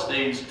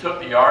Philistines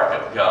took the Ark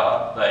of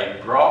God, they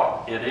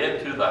brought it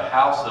into the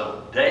house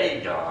of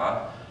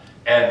Dagon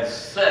and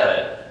set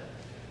it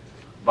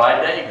by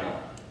Dagon.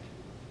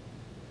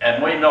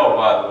 And we know,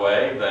 by the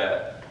way,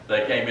 that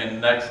they came in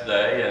the next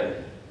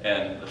day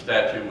and the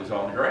statue was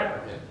on the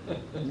ground.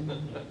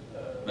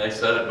 They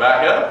set it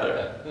back up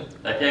there.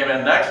 They came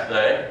in next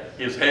day,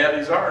 his head,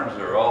 his arms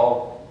are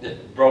all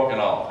broken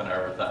off and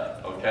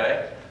everything,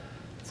 okay?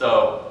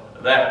 So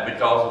that,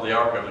 because of the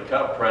Ark of the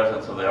Covenant,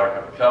 presence of the Ark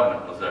of the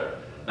Covenant was there.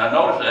 Now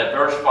notice at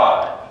verse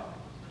 5,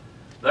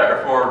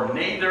 therefore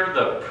neither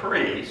the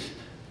priest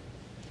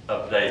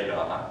of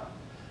Dagon,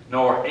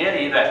 nor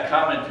any that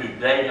come into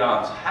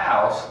Dagon's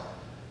house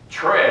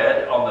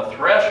tread on the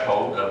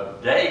threshold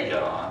of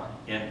Dagon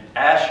in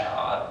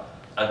Ashdod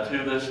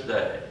unto this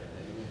day.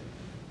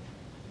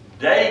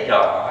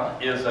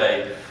 Dagon is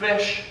a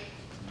fish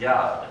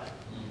god.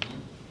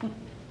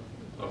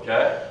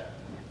 Okay?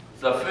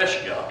 It's a fish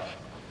god.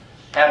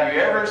 Have you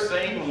ever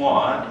seen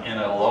one in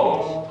a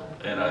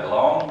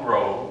long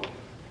robe,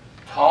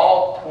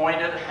 tall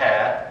pointed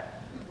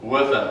hat,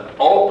 with an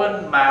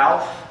open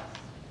mouth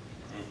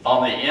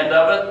on the end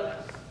of it?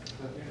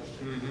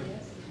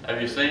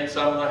 Have you seen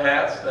some of the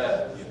hats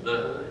that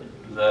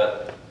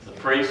the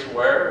priests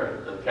wear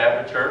at the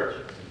Catholic Church?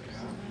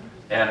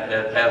 And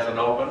it has an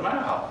open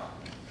mouth.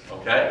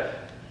 Okay?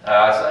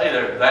 I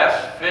say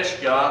that's fish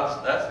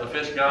god's. That's the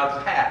fish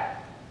god's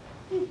hat.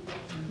 Isn't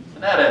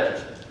that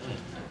interesting?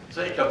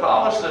 See,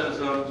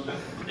 Catholicism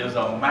is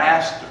a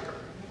master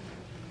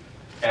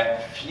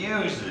at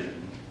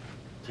fusing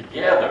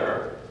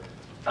together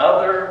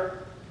other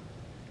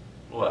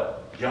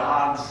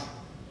gods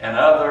and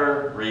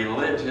other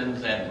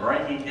religions and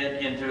bringing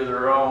it into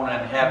their own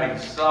and having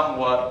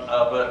somewhat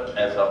of it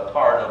as a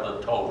part of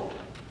the total.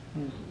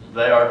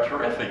 They are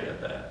terrific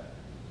at that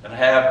and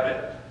have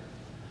been.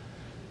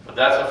 But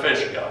that's a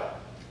fish god.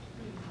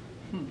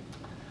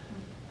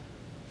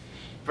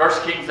 1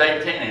 Kings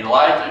 18,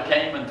 Elijah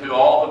came unto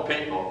all the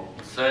people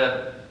and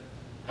said,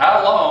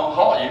 how long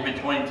halt ye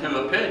between 2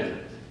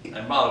 opinions?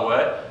 And by the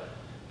way,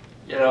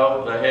 you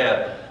know, they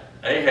had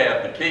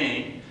Ahab the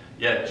king,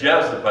 yet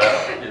Jezebel,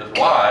 his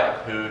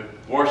wife, who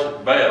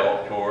worshiped Baal,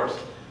 of course,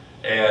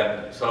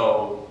 and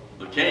so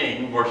the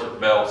king worshiped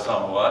Baal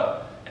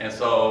somewhat, and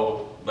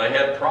so they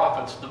had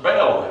prophets to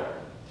Baal there.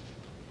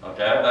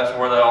 Okay, that's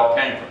where they all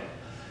came from.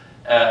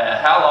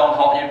 How long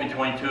halt you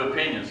between 2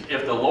 opinions?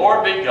 If the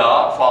Lord be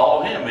God,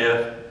 follow him.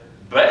 If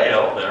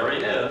Baal, there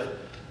he is,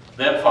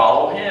 then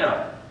follow him.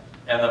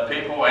 And the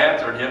people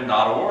answered him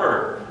not a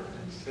word.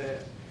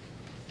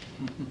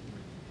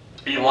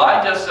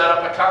 Elijah set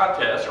up a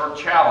contest or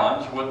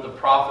challenge with the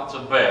prophets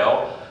of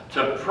Baal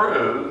to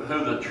prove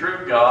who the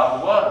true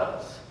God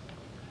was.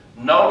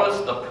 notice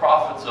the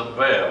prophets of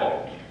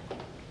Baal,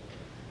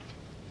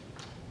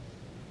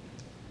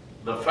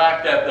 the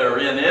fact that they're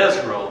in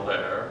Israel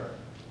there,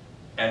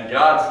 and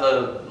God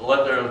said,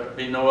 let there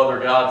be no other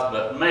gods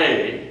but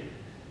me,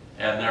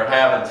 and they're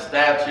having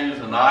statues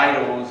and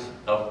idols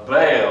of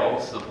Baal,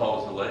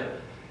 supposedly,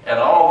 and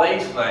all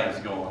these things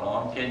going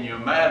on. Can you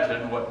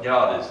imagine what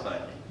God is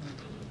thinking?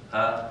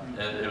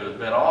 It would have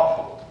been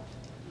awful.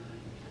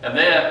 And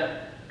then,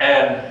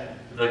 and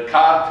the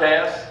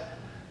contest,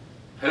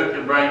 who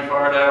can bring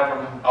fire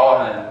down from,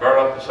 and burn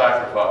up the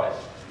sacrifice.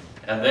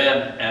 And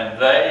then,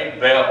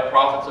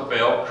 prophets of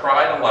Baal,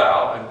 cried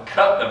aloud and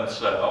cut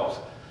themselves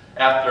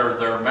after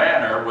their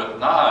manner with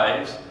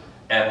knives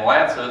and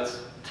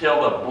lancets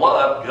till the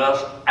blood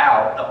gushed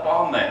out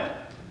upon them.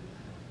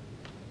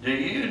 Do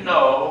you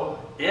know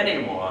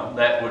anyone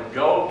that would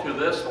go to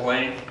this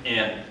length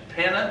in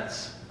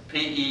penance,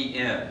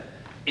 P-E-N,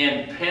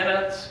 in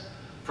penance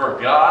for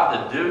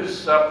God to do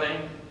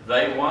something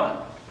they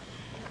want?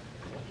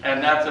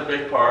 And that's a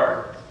big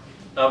part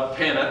of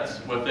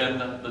penance within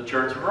the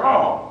Church of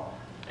Rome.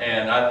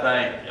 And I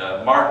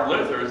think Martin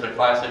Luther is a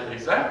classic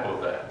example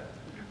of that.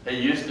 He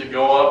used to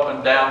go up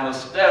and down the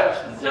steps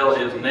until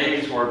his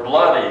knees were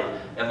bloody,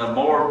 and the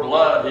more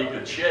blood he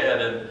could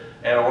shed,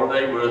 or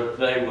they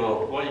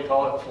will, what do you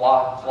call it,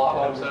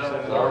 flog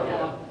themselves?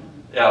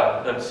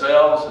 Yeah,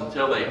 themselves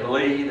until they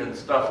bleed and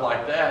stuff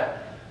like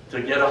that,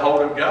 to get a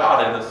hold of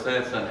God in a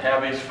sense and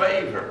have His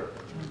favor.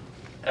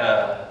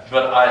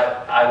 But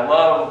I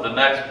love the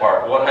next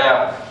part. What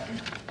happened?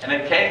 And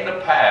it came to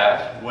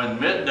pass when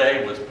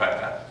midday was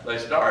past. They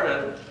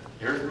started,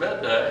 here's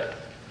midday,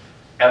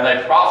 and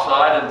they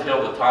prophesied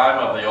until the time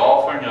of the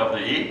offering of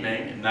the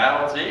evening. And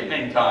now it's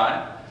evening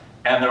time,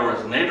 and there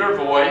was neither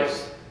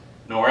voice,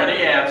 nor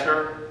any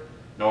answer,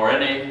 nor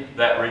any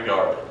that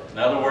regarded. In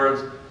other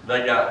words,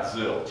 they got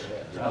zilch.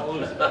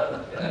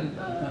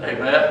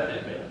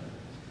 Amen?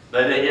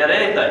 They didn't get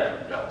anything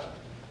from God.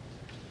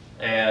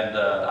 And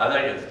I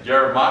think it's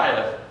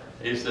Jeremiah,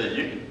 he said,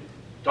 you can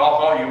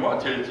talk all you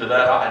want to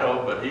that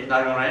idol, but he's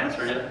not going to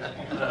answer you.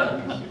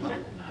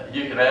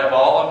 You can have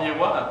all of them you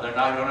want. They're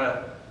not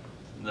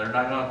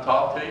going to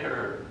talk to you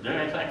or do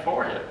anything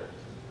for you.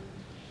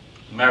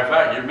 Matter of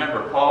fact, you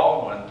remember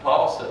Paul, when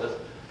Paul says,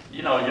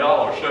 you know,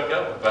 y'all are shook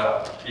up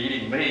about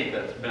eating meat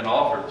that's been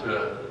offered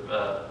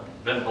to,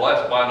 been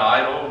blessed by an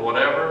idol,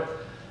 whatever.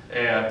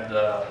 And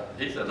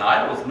he said, an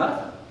idol's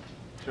nothing.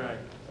 That's right.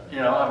 You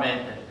know, I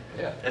mean,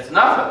 it's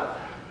nothing.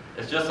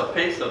 It's just a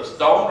piece of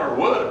stone or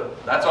wood.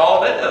 That's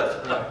all it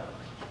is. Right.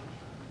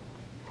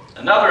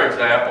 Another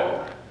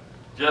example,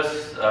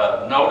 just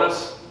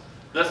notice,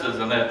 this is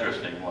an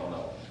interesting one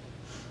though.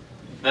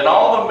 Then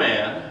all the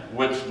men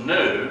which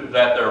knew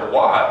that their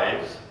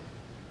wives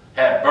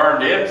had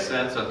burned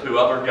incense unto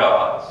other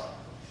gods,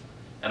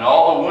 and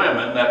all the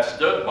women that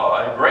stood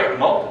by, a great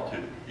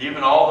multitude,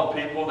 even all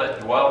the people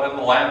that dwelt in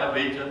the land of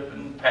Egypt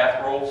and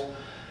pathros,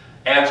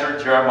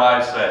 answered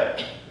Jeremiah,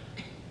 saying,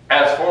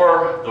 as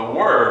for the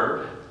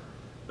word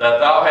that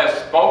thou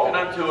hast spoken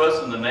unto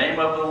us in the name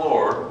of the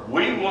Lord,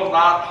 we will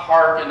not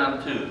hearken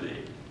unto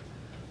thee,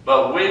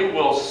 but we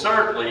will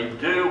certainly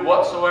do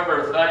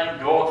whatsoever thing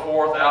goeth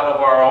forth out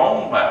of our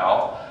own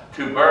mouth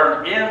to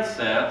burn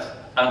incense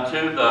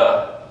unto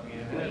the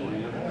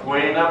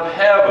Queen of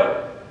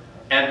heaven,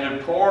 and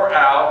to pour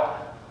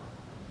out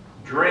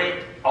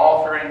drink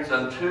offerings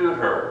unto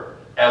her,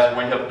 as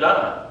we have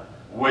done,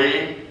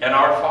 we and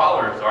our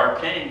fathers, our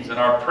kings and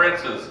our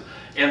princes,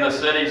 in the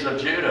cities of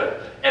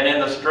Judah and in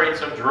the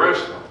streets of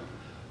Jerusalem.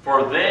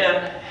 For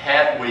then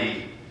had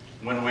we,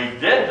 when we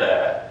did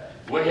that,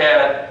 we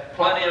had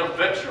plenty of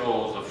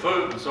victuals, of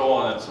food and so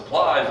on, and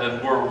supplies,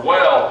 and were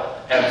well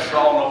and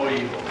saw no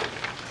evil.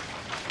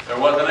 There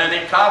wasn't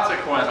any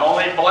consequence,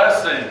 only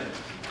blessing.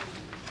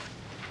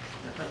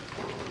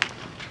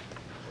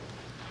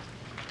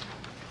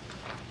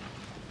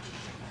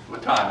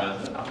 What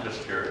time is it? I'm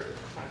just curious.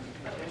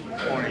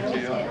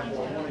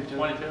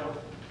 22.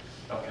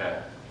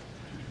 Okay.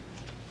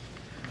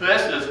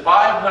 This is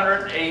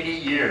 580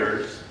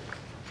 years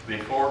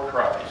before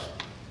Christ.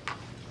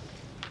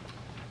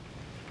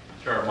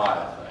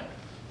 Jeremiah thing.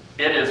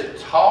 It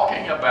is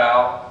talking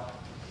about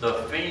the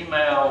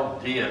female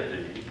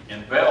deity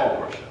in Baal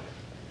worship.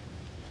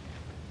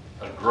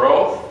 The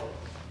growth,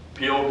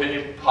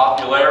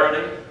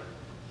 popularity,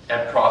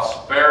 and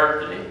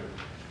prosperity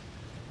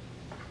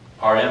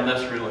are in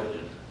this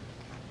religion.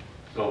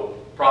 So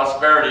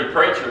prosperity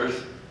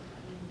preachers,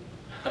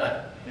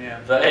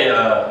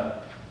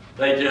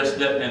 they just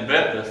didn't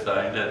invent this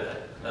thing, did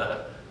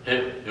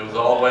they? It was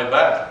all the way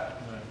back.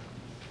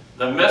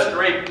 The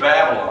mystery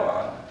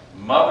Babylon,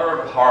 mother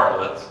of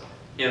harlots,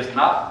 is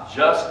not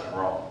just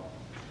Rome,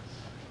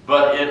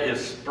 but it is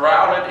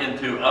sprouted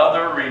into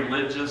other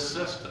religious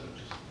systems.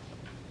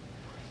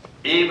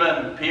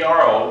 Even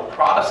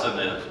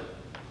Protestantism,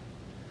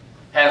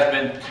 has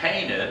been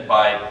tainted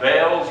by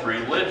Baal's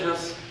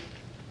religious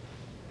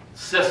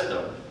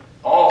system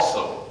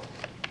also.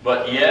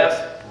 But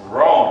yes,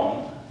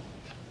 Rome,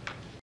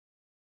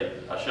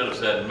 I should have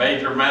said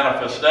major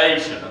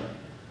manifestation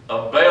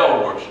of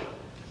Baal worship.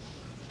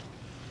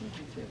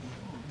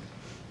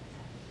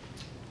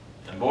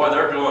 And boy,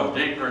 they're going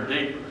deeper and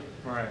deeper.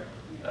 Right.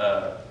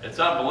 It's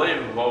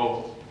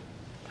unbelievable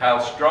how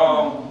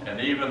strong,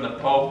 and even the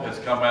Pope has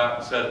come out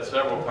and said it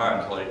several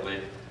times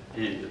lately,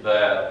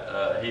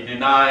 that he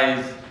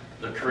denies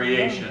the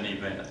creation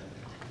event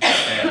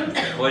and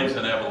believes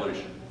in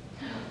evolution.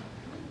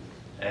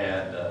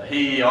 And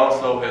he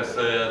also has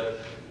said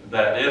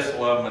that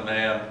Islam and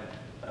them,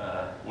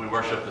 we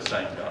worship the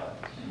same God.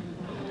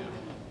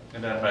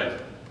 Isn't that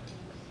amazing?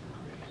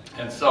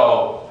 And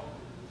so,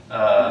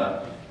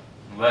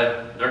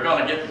 they're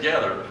going to get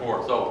together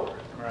before it's over.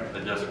 Right.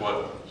 They just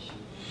wouldn't.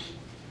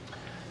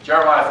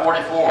 Jeremiah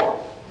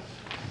 44.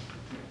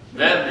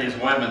 Then these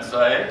women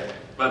say,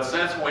 but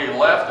since we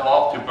left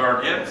off to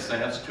burn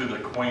incense to the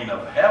Queen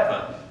of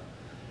Heaven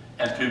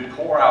and to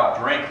pour out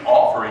drink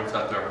offerings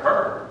unto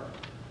her,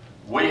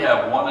 we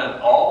have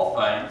wanted all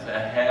things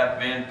and have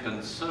been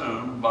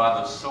consumed by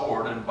the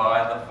sword and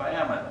by the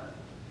famine.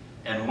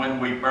 And when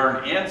we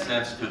burned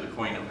incense to the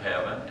Queen of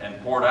Heaven and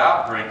poured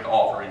out drink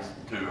offerings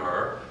to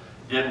her,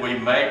 did we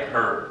make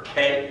her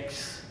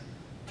cakes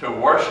to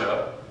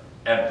worship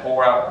and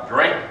pour out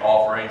drink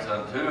offerings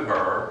unto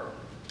her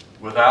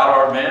without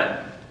our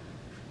men?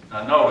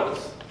 Now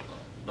notice,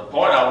 the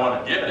point I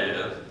want to get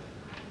is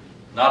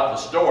not the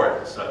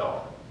story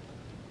itself.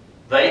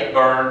 They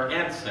burned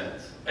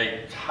incense,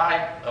 a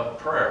type of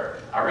prayer.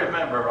 I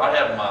remember I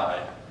had my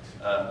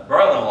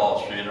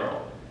brother-in-law's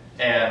funeral,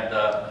 and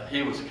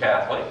he was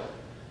Catholic,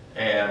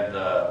 and as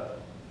a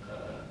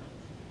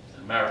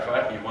matter of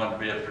fact, he wanted to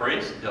be a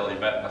priest until he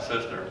met my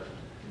sister,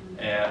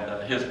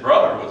 and his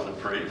brother was a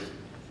priest,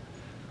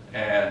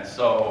 and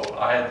so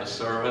I had the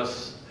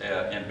service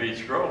in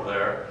Beach Grove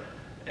there,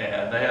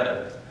 and they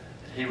had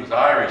he was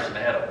Irish, and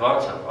they had a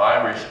bunch of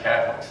Irish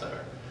Catholics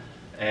there,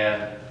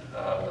 and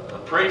the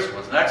priest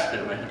was next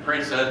to me, and the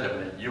priest said to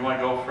me, you want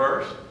to go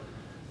first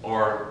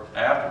or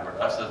afterward?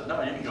 I said,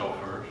 no, you can go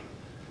first.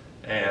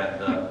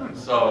 And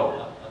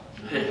so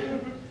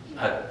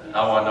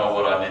I want to know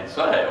what I need to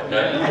say,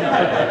 okay?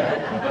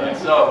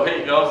 So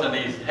he goes and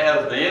he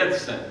has the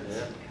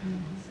incense.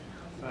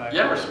 You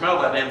ever smell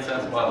that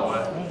incense, by the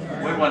way?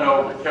 We went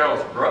over to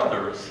Carol's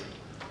brother's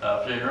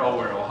funeral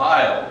over in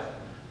Ohio,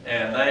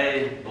 and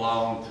they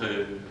belong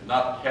to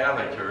not the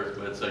Catholic Church,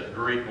 but it's a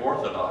Greek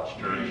Orthodox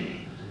church.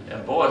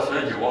 And boy, as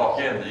soon as you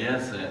walk in, the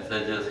incense,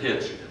 it just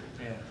hits you.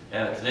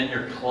 And it's in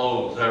your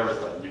clothes,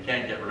 everything. You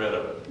can't get rid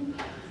of it.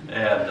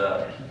 And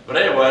but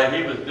anyway,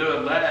 he was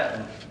doing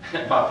that,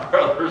 and my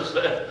brother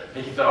said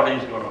he thought he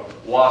was going to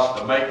wash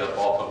the makeup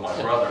off of my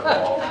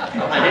brother-in-law.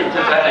 I mean, he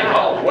just had him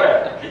all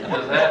wet. He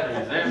just had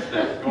these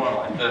incense going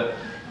like this.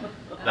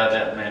 That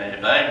didn't mean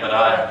anything, but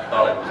I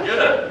thought it was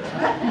good.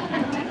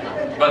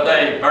 But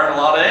they burn a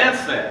lot of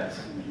incense,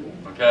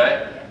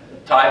 okay?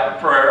 Type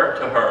of prayer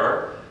to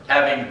her,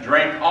 having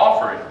drink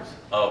offerings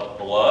of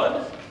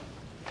blood.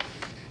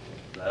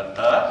 Is that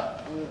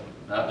enough?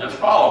 Now just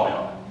follow me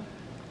on it.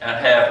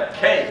 And have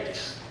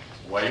cakes,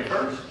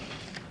 wafers.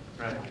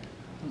 Right.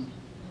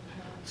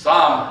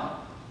 Psalm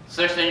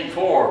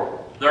 16:4,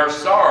 their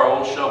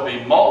sorrows shall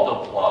be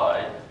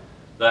multiplied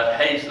that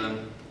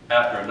hasten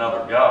after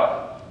another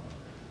God.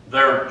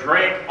 Their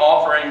drink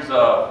offerings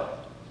of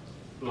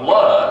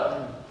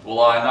blood will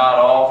I not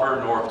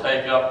offer, nor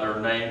take up their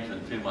names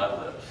into my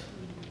lips.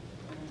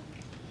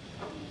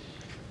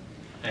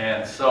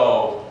 And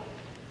so,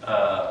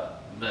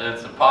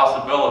 it's a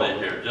possibility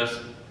here.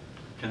 Just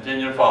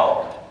continue to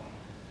follow it.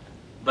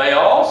 They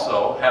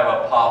also have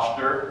a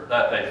posture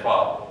that they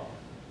follow.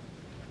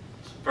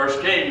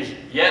 1 Kings,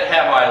 yet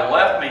have I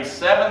left me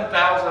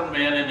 7,000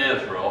 men in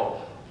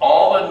Israel,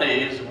 all the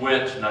knees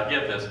which, now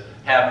get this,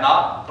 have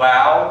not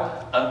bowed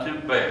unto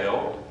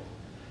Baal,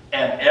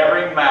 and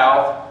every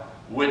mouth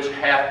which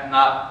hath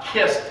not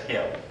kissed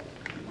him.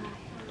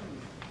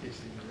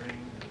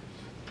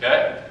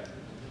 Okay?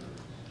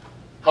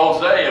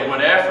 Hosea,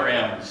 when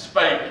Ephraim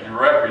spake, and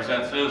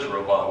represents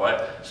Israel, by the way,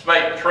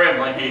 spake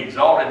trembling, he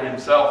exalted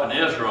himself in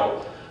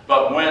Israel,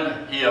 but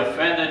when he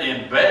offended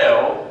in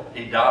Baal,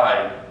 he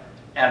died.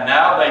 And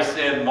now they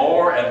sin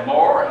more and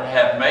more, and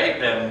have made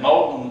them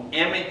molten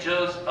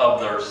images of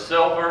their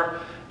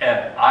silver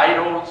and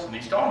idols, and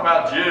he's talking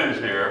about Jews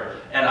here,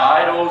 and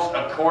idols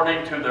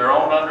according to their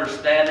own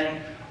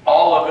understanding,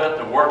 all of it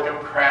the work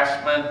of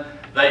craftsmen.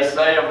 They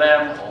say of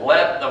them,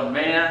 let the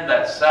men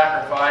that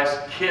sacrifice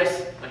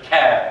kiss the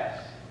calves.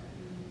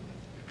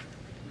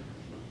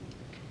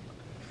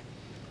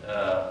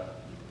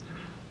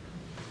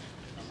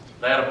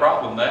 They had a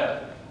problem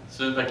that as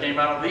soon as they came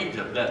out of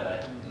Egypt, didn't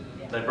they?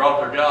 They brought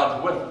their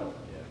gods with them.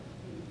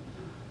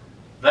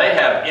 They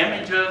have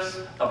images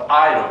of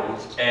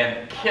idols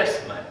and kiss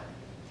them.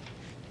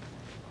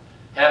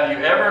 Have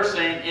you ever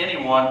seen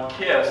anyone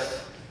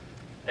kiss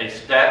a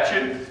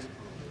statue?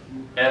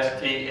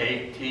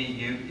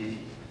 S-T-A-T-U-E.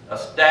 A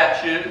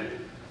statue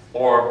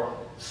or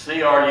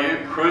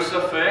C-R-U,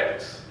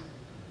 crucifix,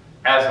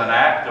 as an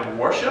act of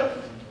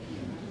worship?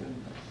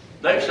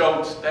 They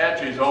showed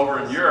statues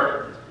over in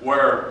Europe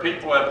where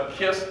people have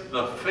kissed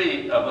the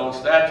feet of those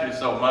statues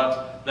so much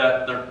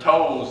that their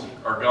toes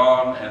are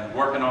gone and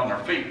working on their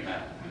feet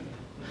now.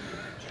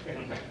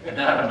 Isn't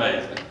that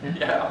amazing?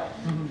 Yeah.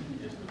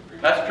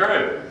 That's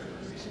true.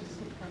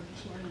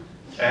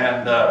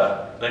 And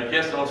they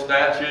kiss those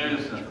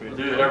statues and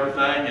do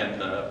everything,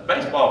 and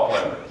baseball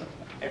players.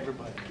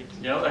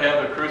 You know, they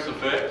have their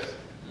crucifix.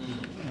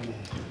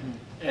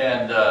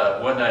 And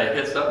when they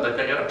hit something, they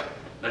take it up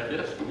like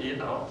this, you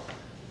know.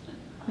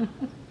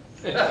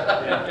 Isn't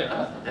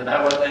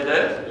that what they did?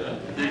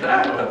 That's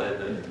exactly what they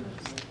did.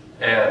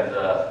 And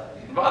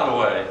by the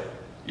way,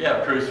 you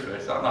have a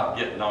crucifix. I'm not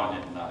getting on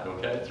you tonight,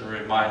 okay? It's a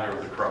reminder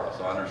of the cross.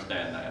 I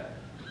understand that.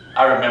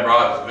 I remember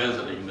I was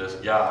visiting this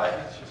guy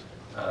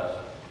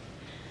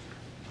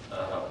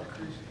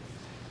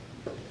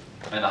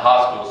in the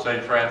hospital,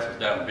 St. Francis,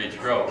 down in Beach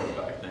Grove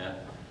back then.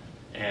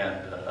 And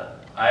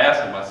I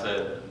asked him, I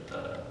said,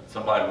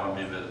 somebody wanted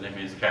me to visit him,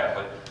 he's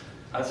Catholic.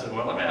 I said,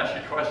 well, let me ask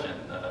you a question.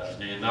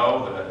 Do you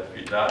know that if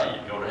you die,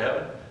 you go to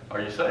heaven?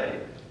 Are you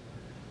saved?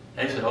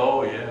 And he said,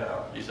 oh,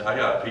 yeah. He said, I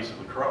got a piece of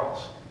the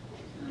cross.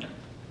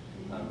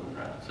 I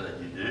said,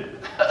 you do?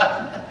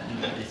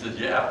 He said,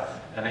 yeah.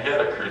 And he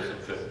had a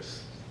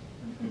crucifix.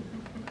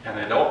 And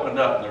it opened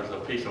up, and there was a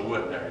piece of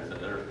wood in there. He said,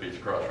 there's a piece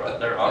of cross right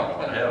there. I'm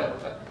going to heaven.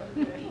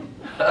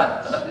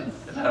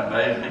 Isn't that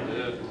amazing?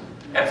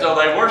 And so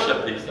they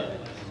worship these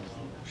things.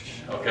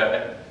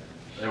 Okay?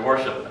 They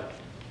worship them.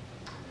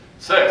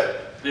 6,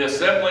 the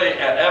assembly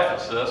at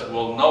Ephesus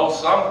will know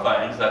some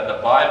things that the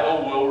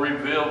Bible will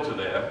reveal to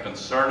them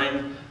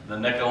concerning the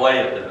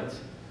Nicolaitans,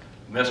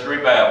 Mystery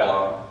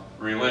Babylon,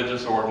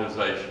 religious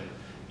organization.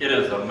 It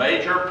is a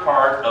major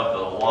part of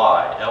the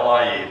lie,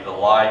 L-I-E, the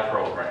lie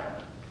program.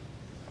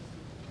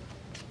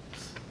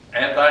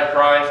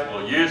 Antichrist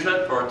will use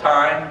it for a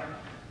time,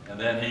 and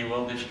then he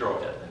will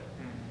destroy it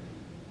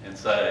and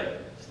say,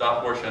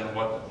 stop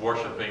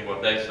worshiping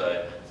what they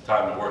say. It's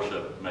time to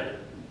worship me.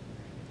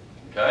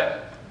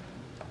 Okay?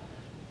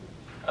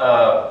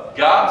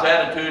 God's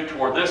attitude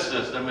toward this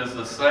system is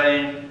the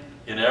same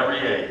in every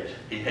age.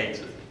 He hates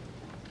it.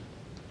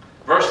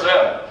 Verse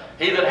 7,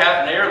 he that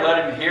hath an ear,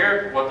 let him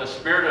hear what the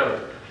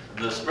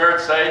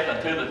Spirit saith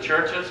unto the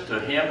churches. To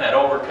him that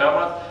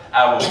overcometh,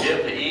 I will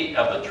give to eat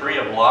of the tree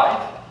of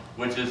life,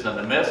 which is in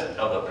the midst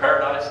of the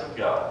paradise of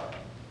God.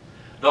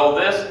 Though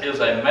this is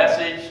a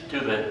message to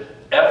the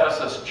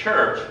Ephesus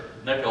church,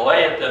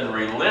 Nicolaitan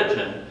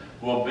religion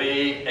will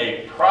be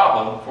a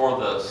problem for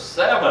the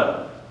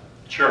 7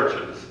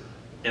 churches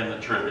in the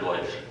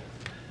tribulation.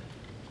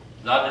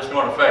 Not just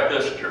going to affect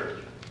this church.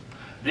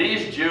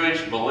 These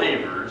Jewish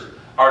believers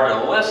are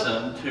to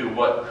listen to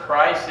what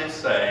Christ is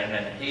saying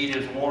and heed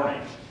his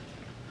warnings.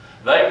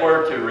 They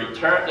were to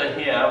return to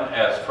him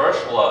as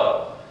first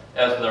love,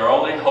 as their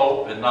only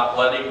hope in not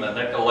letting the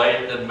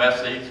Nicolaitan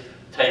message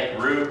take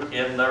root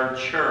in their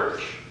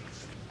church.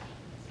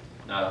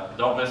 Now,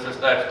 don't miss this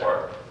next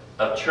part.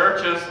 A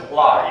church's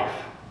life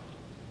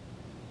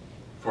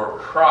for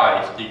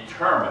Christ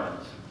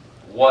determines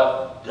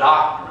what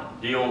doctrine,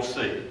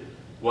 D-O-C,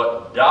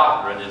 what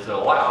doctrine is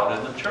allowed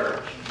in the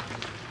church.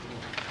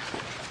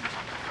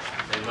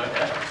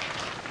 Amen.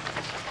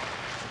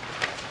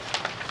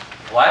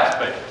 Last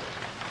page.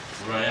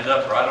 We're going to end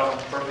up right on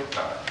the perfect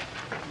time.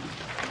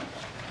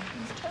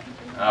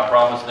 And I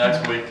promise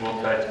next week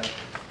we'll take,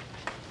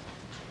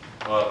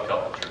 well, a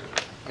couple churches.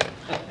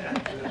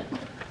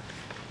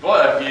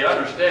 But if you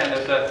understand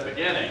this at the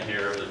beginning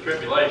here of the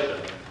tribulation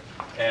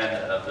and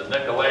the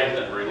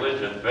Nicolaitan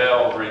religion,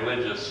 Bell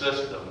religious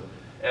system,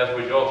 as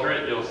we go through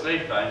it, you'll see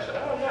things.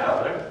 Oh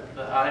yeah,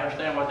 I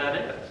understand what that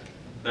is.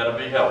 That'll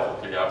be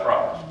helpful to you, I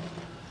promise.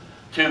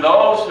 To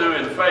those who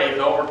in faith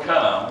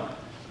overcome,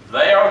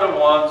 they are the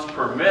ones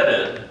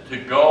permitted to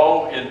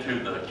go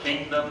into the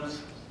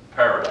kingdom's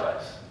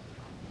paradise.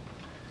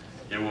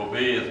 It will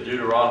be, as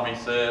Deuteronomy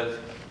says,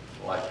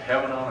 like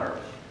heaven on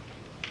earth.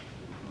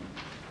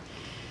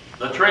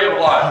 The tree of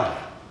life.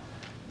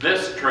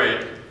 This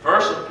tree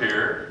first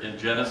appeared in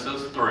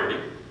Genesis 3.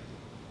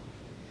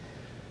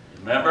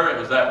 Remember, it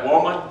was that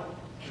woman.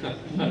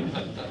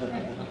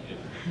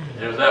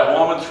 It was that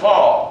woman's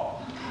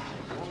fault.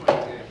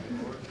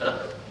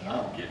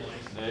 I'm kidding.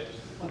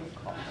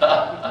 I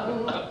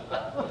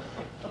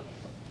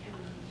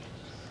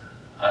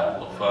had a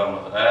little fun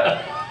with that.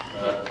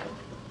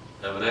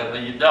 Evidently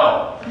you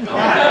don't.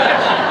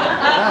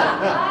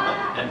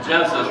 In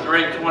Genesis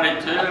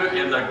 3:22,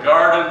 in the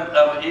Garden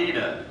of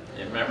Eden,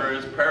 you remember it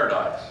was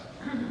paradise.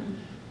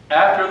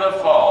 After the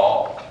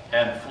fall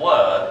and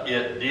flood,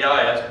 it,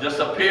 D-I-S,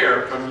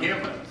 disappeared from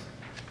humans.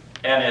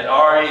 And it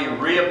already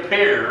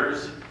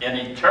reappears in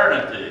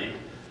eternity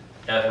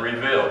as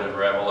revealed in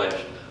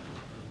Revelation.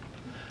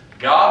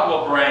 God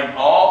will bring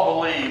all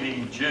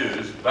believing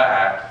Jews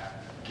back,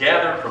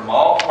 gathered from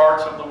all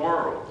parts of the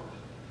world.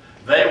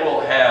 They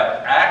will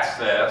have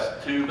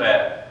access to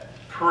that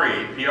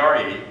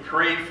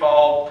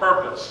pre-fall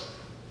purpose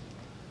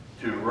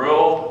to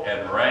rule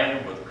and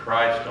reign with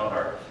Christ on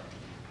earth.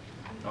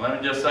 Now let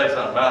me just say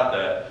something about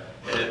that.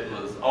 It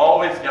was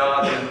always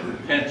God's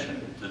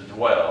intention to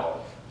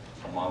dwell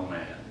among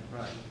men.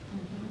 Right.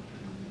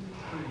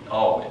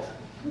 Always.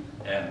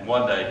 And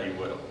one day he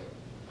will.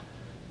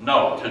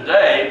 No,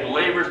 today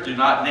believers do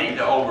not need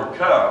to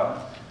overcome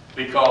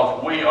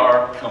because we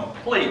are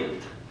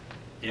complete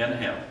in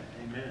him.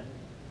 Amen.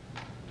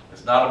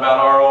 It's not about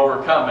our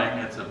overcoming,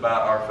 it's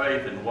about our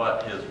faith in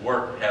what his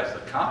work has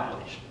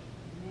accomplished.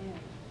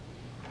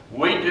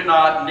 We do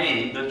not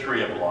need the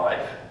tree of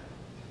life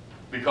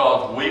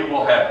because we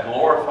will have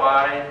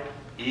glorified,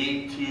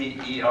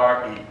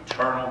 E-T-E-R,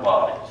 eternal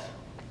bodies.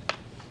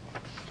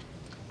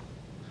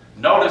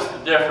 Notice the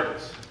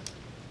difference.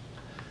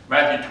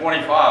 Matthew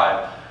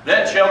 25,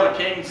 then shall the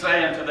king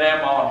say unto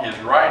them on his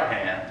right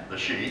hand, the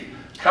sheep,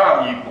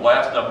 come, ye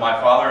blessed of my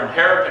Father,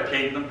 inherit the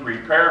kingdom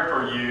prepared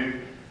for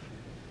you.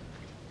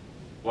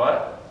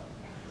 What?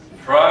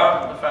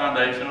 From the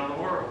foundation of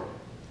the world.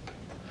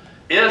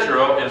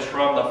 Israel is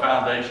from the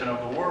foundation of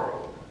the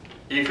world.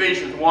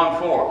 Ephesians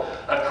 1:4,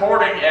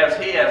 according as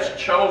he has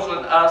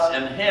chosen us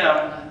in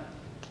him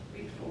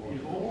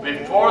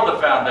before the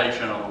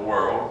foundation of the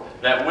world,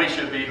 that we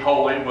should be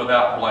holy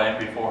without blame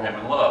before him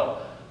in love.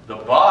 The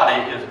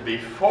body is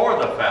before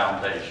the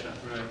foundation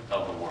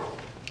of the world.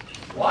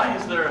 Why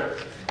is there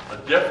a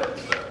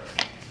difference there?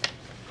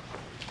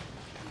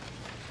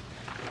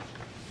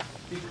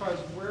 Because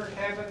we're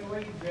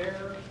heavenly,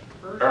 they're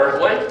earthly.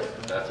 Earthly?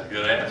 That's a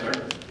good answer.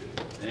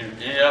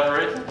 Any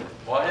other reason?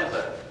 Why is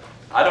that?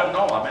 I don't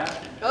know, I'm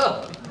asking.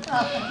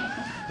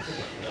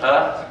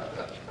 Huh?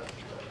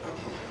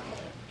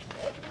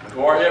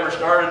 Before he ever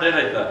started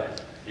anything,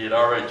 he had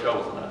already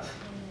chosen us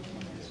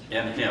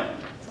in him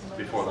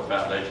before the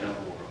foundation of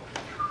the world.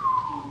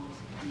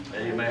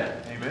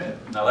 Amen. Amen.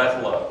 Now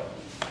that's love.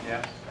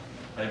 Yeah.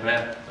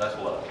 Amen. That's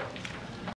love.